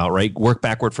talked about, right? Work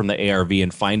backward from the ARV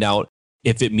and find out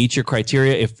if it meets your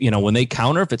criteria. If when they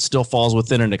counter, if it still falls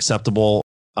within an acceptable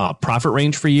profit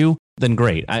range for you, then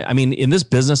great. I mean, in this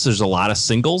business, there's a lot of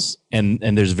singles and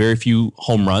there's very few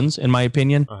home runs, in my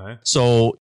opinion. Uh-huh.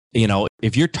 So,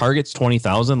 if your target's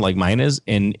 20,000 like mine is,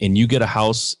 and you get a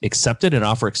house accepted, an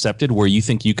offer accepted where you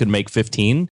think you could make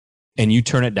 15 and you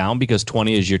turn it down because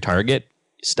 20 is your target,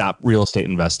 stop real estate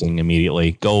investing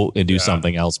immediately. Go and do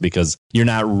something else because you're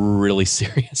not really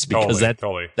serious, because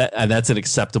that's an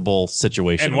acceptable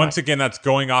situation. And once again, that's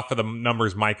going off of the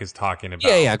numbers Mike is talking about.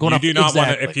 Yeah, going off. You do not want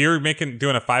to, if you're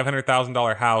doing a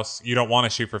 $500,000 house, you don't want to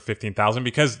shoot for 15,000,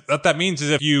 because what that means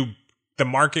is if the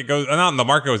market goes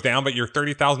down, but you're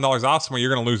 $30,000 off somewhere,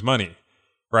 you're going to lose money,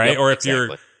 right? Yep,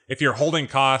 or if your holding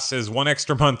cost is 1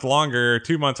 extra month longer,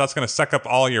 2 months, that's going to suck up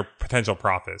all your potential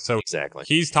profits. So exactly,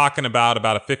 he's talking about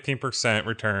a 15%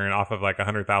 return off of like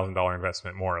 $100,000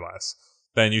 investment, more or less.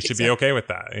 Then you should be okay with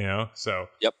that, So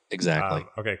yep, exactly.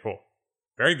 Okay, cool,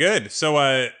 very good. So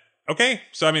okay,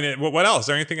 so I mean, what else? Is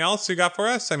there anything else you got for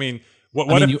us? I mean.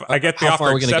 What if I get the offer accepted? How far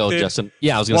are we going to go, Justin?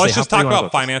 Yeah, I was going to say. Let's just talk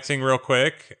about financing real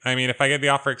quick. I mean, if I get the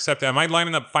offer accepted, am I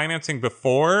lining up financing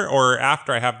before or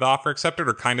after I have the offer accepted,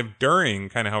 or kind of during,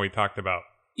 kind of how we talked about?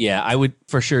 Yeah, I would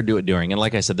for sure do it during. And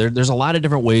like I said, there's a lot of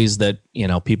different ways that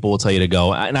people will tell you to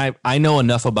go. And I know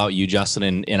enough about you,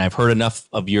 Justin, and I've heard enough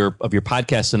of your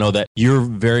podcast to know that you're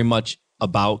very much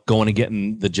about going and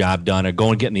getting the job done, or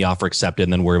going and getting the offer accepted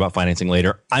and then worry about financing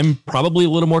later. I'm probably a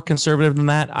little more conservative than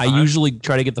that. I usually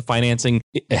try to get the financing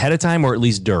ahead of time, or at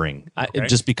least during,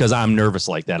 just because I'm nervous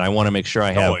like that. I want to make sure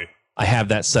I have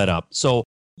that set up. So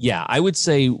yeah, I would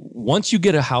say once you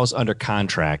get a house under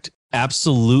contract,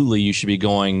 absolutely you should be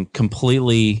going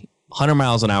completely 100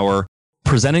 miles an hour,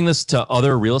 presenting this to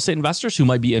other real estate investors who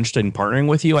might be interested in partnering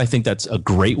with you. I think that's a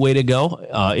great way to go.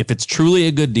 If it's truly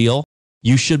a good deal,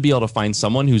 you should be able to find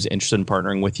someone who's interested in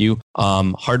partnering with you.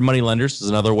 Hard money lenders is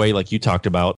another way, like you talked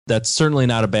about. That's certainly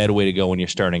not a bad way to go when you're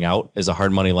starting out as a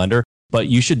hard money lender, but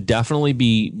you should definitely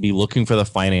be looking for the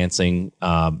financing.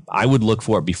 I would look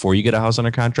for it before you get a house under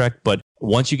contract, but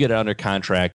once you get it under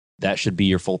contract, that should be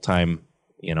your full-time,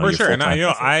 for sure. And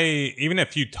I even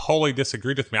if you totally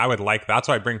disagreed with me, I would that's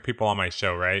why I bring people on my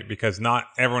show, right? Because not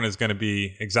everyone is going to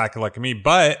be exactly like me.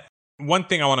 But one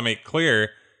thing I want to make clear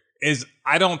is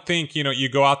I don't think, you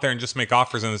go out there and just make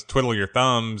offers and just twiddle your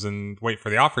thumbs and wait for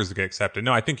the offers to get accepted.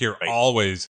 No, I think you're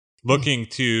always looking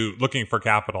for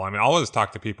capital. I mean, I always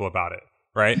talk to people about it,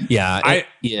 right? Yeah.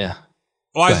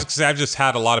 Well, I've just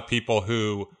had a lot of people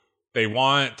who they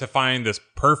want to find this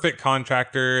perfect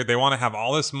contractor. They want to have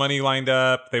all this money lined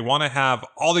up. They want to have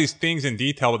all these things in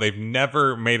detail, but they've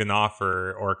never made an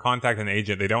offer or contacted an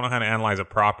agent. They don't know how to analyze a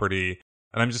property.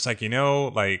 And I'm just like, you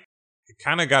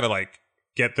kind of got to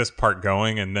get this part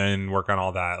going and then work on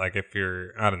all that. Like if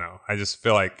you're, I don't know, I just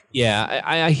feel like. Yeah,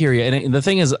 I hear you. And the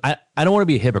thing is, I don't want to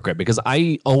be a hypocrite, because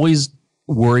I always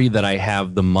worry that I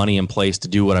have the money in place to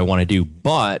do what I want to do.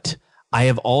 But I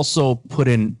have also put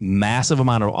in massive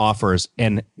amount of offers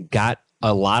and got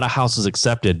a lot of houses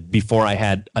accepted before I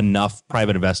had enough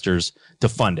private investors to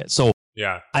fund it. So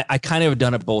yeah, I kind of have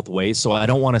done it both ways. So I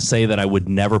don't want to say that I would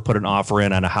never put an offer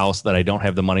in on a house that I don't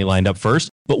have the money lined up first.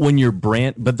 But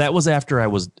when but that was after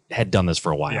I had done this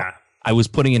for a while. Yeah. I was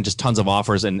putting in just tons of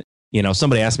offers, and You know,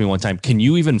 somebody asked me one time, can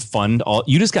you even fund all,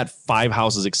 you just got 5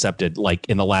 houses accepted like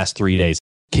in the last 3 days.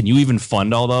 Can you even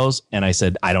fund all those? And I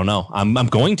said, I don't know. I'm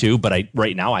going to, but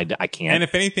right now I can't. And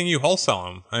if anything, you wholesale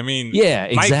them. I mean, yeah,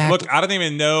 exactly. Mike, look, I don't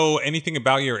even know anything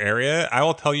about your area. I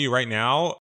will tell you right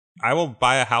now, I will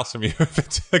buy a house from you if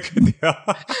it's a good deal.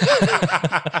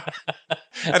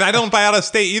 And I don't buy out of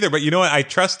state either, but you know what? I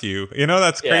trust you. You know,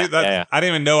 that's crazy. I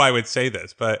didn't even know I would say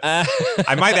this, but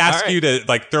I might ask you to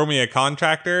like throw me a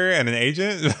contractor and an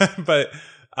agent, but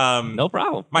no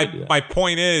problem. My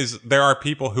point is there are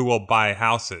people who will buy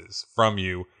houses from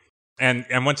you. And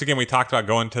once again, we talked about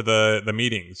going to the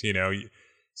meetings, you know.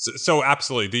 So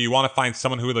absolutely. Do you want to find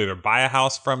someone who will either buy a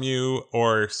house from you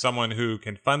or someone who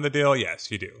can fund the deal? Yes,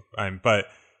 you do. But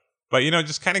you know,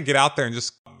 just kind of get out there and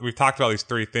we've talked about these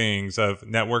 3 things of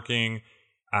networking,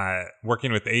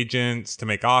 working with agents to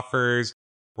make offers,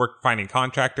 finding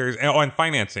contractors, and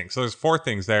financing. So there's 4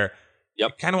 things there.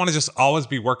 Yep. You kind of want to just always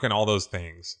be working all those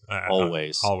things.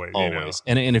 Always. You know?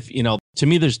 And if, you know, to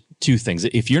me, there's 2 things.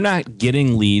 If you're not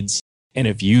getting leads and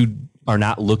if you are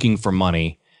not looking for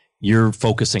money, you're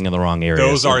focusing in the wrong area.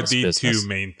 Those are the business. 2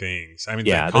 main things. I mean,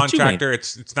 the contractor,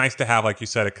 it's nice to have, like you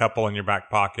said, a couple in your back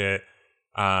pocket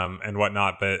and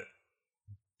whatnot, but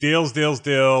deals,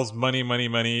 money.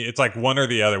 It's like one or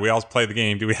the other. We always play the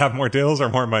game. Do we have more deals or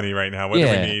more money right now? What do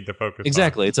we need to focus on?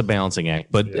 Exactly. It's a balancing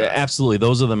act, but absolutely,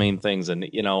 those are the main things. And,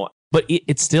 you know, but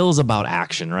it still is about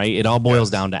action, right? It all boils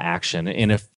down to action.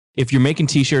 And if you're making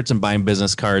t-shirts and buying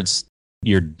business cards,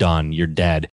 you're done. You're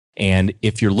dead. And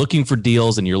if you're looking for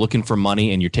deals and you're looking for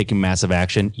money and you're taking massive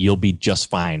action, you'll be just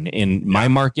fine. In my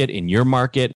market, in your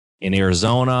market, in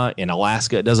Arizona, in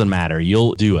Alaska, it doesn't matter.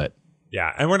 You'll do it.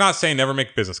 Yeah. And we're not saying never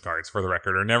make business cards, for the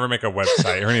record, or never make a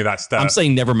website or any of that stuff. I'm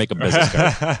saying never make a business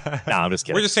card. No, I'm just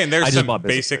kidding. We're just saying there's some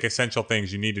basic essential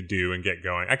things you need to do and get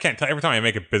going. I can't tell. Every time I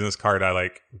make a business card, I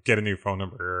like get a new phone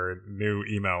number or a new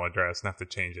email address and have to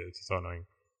change it. It's so annoying.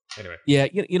 Anyway. Yeah,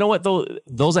 you know what, though?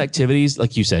 Those activities,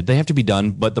 like you said, they have to be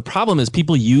done. But the problem is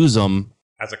people use them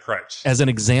as a crutch, as an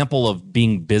example of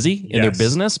being busy in their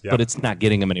business, but it's not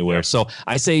getting them anywhere. Yep. So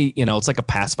I say, you know, it's like a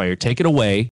pacifier. Take it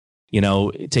away. You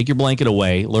know, take your blanket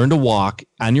away, learn to walk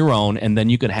on your own, and then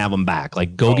you can have them back.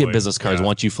 Like, go get business cards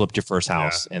once you flipped your first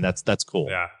house, and that's cool.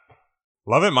 Yeah,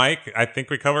 love it, Mike. I think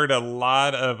we covered a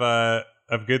lot of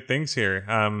good things here.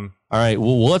 All right,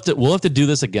 well, we'll have to do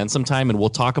this again sometime, and we'll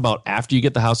talk about after you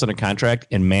get the house under contract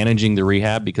and managing the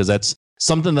rehab, because that's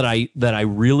something that I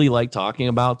really like talking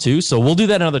about too. So we'll do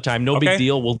that another time. No big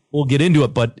deal. We'll get into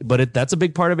it, but that's a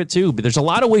big part of it too. But there's a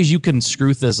lot of ways you can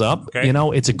screw this up. Okay. You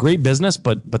know, it's a great business,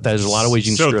 but there's a lot of ways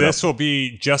you can screw it up. So this will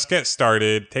be just get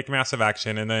started, take massive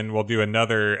action, and then we'll do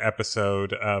another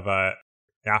episode of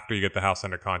after you get the house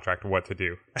under contract, what to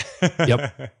do.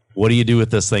 Yep. What do you do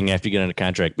with this thing after you get under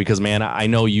contract? Because, man, I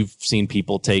know you've seen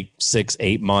people take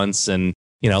 6-8 months and,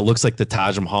 you know, it looks like the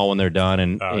Taj Mahal when they're done.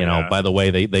 And, by the way,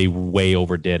 they way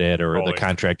overdid it, or the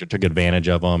contractor took advantage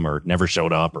of them, or never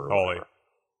showed up. Or all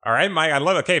right, Mike, I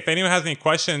love it. Okay, if anyone has any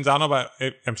questions, I don't know about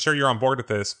it, I'm sure you're on board with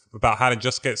this, about how to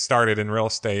just get started in real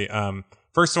estate.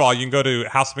 First of all, you can go to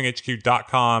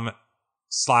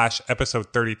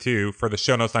houseflippinghq.com/episode 32 for the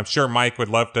show notes. I'm sure Mike would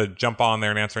love to jump on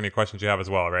there and answer any questions you have as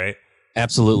well, right?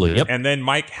 Absolutely. Yep. And then,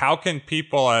 Mike, how can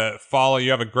people follow you?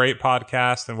 You have a great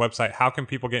podcast and website. How can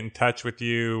people get in touch with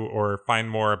you or find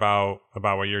more about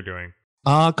what you're doing?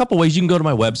 A couple ways. You can go to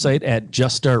my website at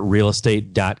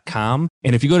juststartrealestate.com.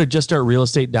 And if you go to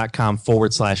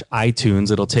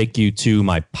juststartrealestate.com/iTunes, it'll take you to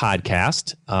my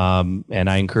podcast. And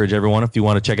I encourage everyone, if you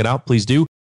want to check it out, please do.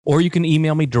 Or you can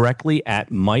email me directly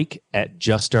at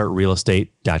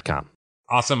mike@juststartrealestate.com.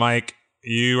 Awesome, Mike.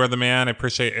 You are the man. I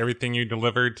appreciate everything you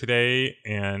delivered today,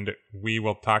 and we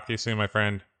will talk to you soon, my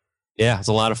friend. Yeah, it's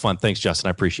a lot of fun. Thanks, Justin.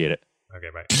 I appreciate it. Okay,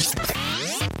 bye.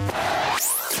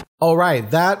 All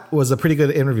right, that was a pretty good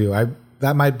interview.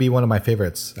 That might be one of my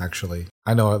favorites, actually.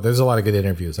 I know there's a lot of good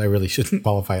interviews. I really shouldn't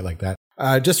qualify it like that.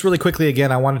 Just really quickly,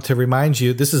 again, I wanted to remind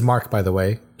you, this is Mark, by the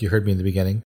way. You heard me in the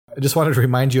beginning. I just wanted to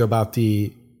remind you about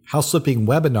the house flipping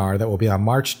webinar that will be on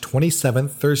March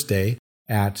 27th, Thursday,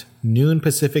 at noon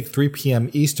Pacific, 3 p.m.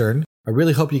 Eastern. I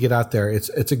really hope you get out there. It's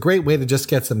a great way to just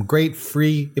get some great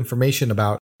free information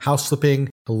about house flipping,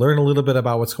 to learn a little bit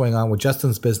about what's going on with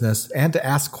Justin's business, and to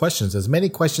ask questions, as many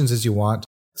questions as you want.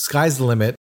 Sky's the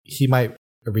limit. He might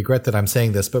regret that I'm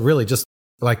saying this, but really just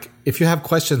like, if you have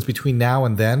questions between now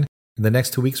and then, in the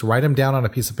next 2 weeks, write them down on a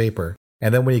piece of paper.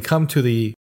 And then when you come to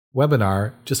the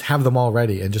webinar, just have them all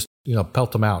ready and just,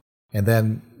 pelt them out. And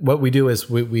then what we do is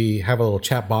we have a little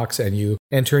chat box, and you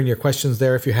enter in your questions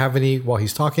there if you have any while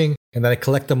he's talking, and then I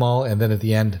collect them all, and then at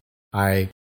the end I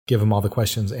give him all the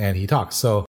questions and he talks.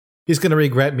 So he's going to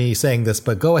regret me saying this,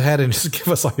 but go ahead and just give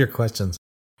us all your questions.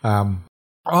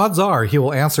 Odds are he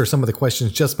will answer some of the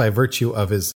questions just by virtue of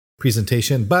his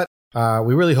presentation, but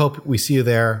we really hope we see you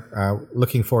there.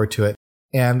 Looking forward to it.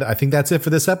 And I think that's it for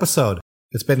this episode.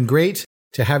 It's been great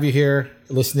to have you here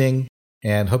listening,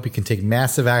 and hope you can take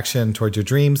massive action towards your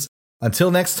dreams.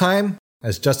 Until next time,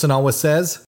 as Justin always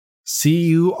says, see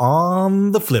you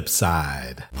on the flip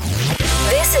side.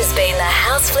 This has been the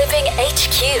House Flipping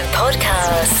HQ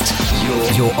podcast.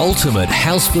 Your ultimate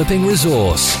house flipping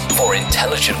resource for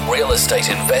intelligent real estate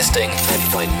investing and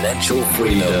financial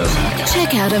freedom.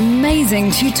 Check out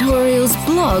amazing tutorials,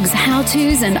 blogs,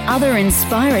 how-tos, and other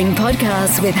inspiring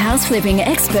podcasts with house flipping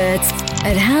experts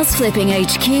at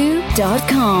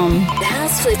houseflippinghq.com.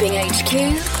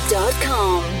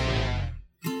 houseflippinghq.com.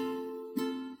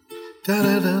 Da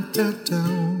da da da da.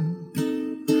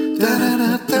 Da da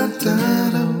da da da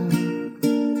da.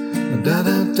 Da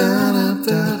da da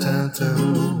da da da.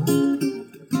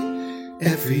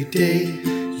 Every day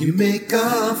you make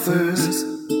offers,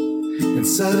 and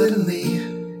suddenly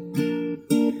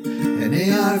an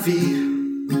ARV,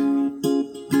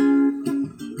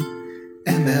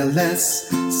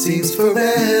 MLS seems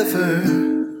forever.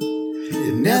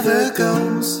 It never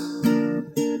goes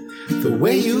the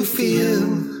way you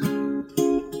feel.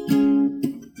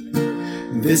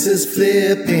 This is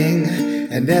flipping,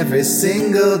 and every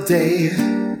single day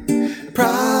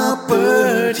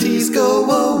properties go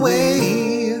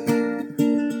away.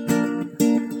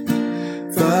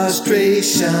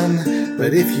 Frustration,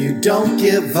 but if you don't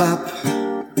give up,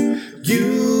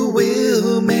 you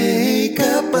will make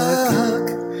a buck,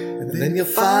 and then you'll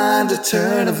find a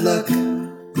turn of luck.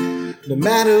 No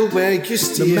matter where you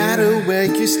steer, no matter where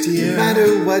you steer, no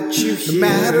matter what you hear, no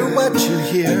matter what you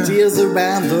hear, deals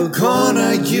around the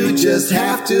corner, you just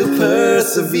have to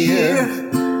persevere.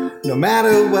 No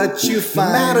matter what you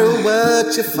find, no matter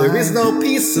what you find, there is no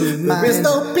peace of mind. There is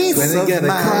no peace of mind. When you get a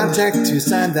contract to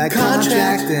sign that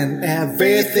contract, and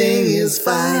everything is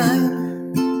fine.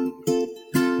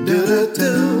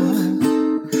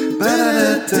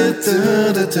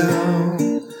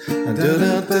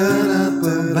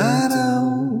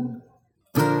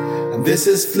 This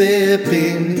is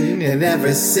flipping, and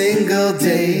every single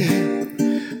day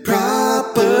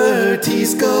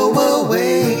properties go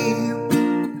away.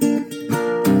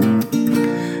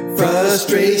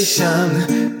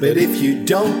 Frustration, but if you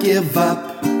don't give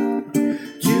up,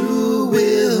 you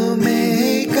will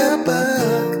make a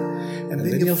buck, and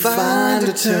then you'll find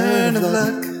a turn of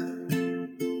luck.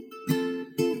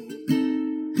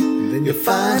 And then you'll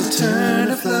find a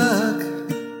turn of luck.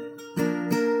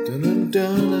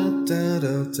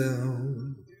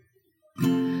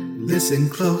 Listen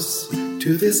close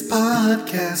to this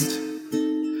podcast.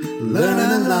 Learn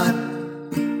a lot.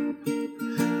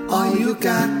 All you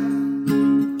got.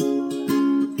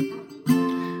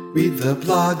 Read the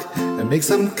blog and make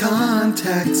some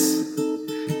contacts.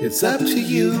 It's up to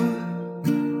you.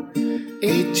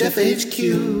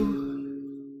 HFHQ.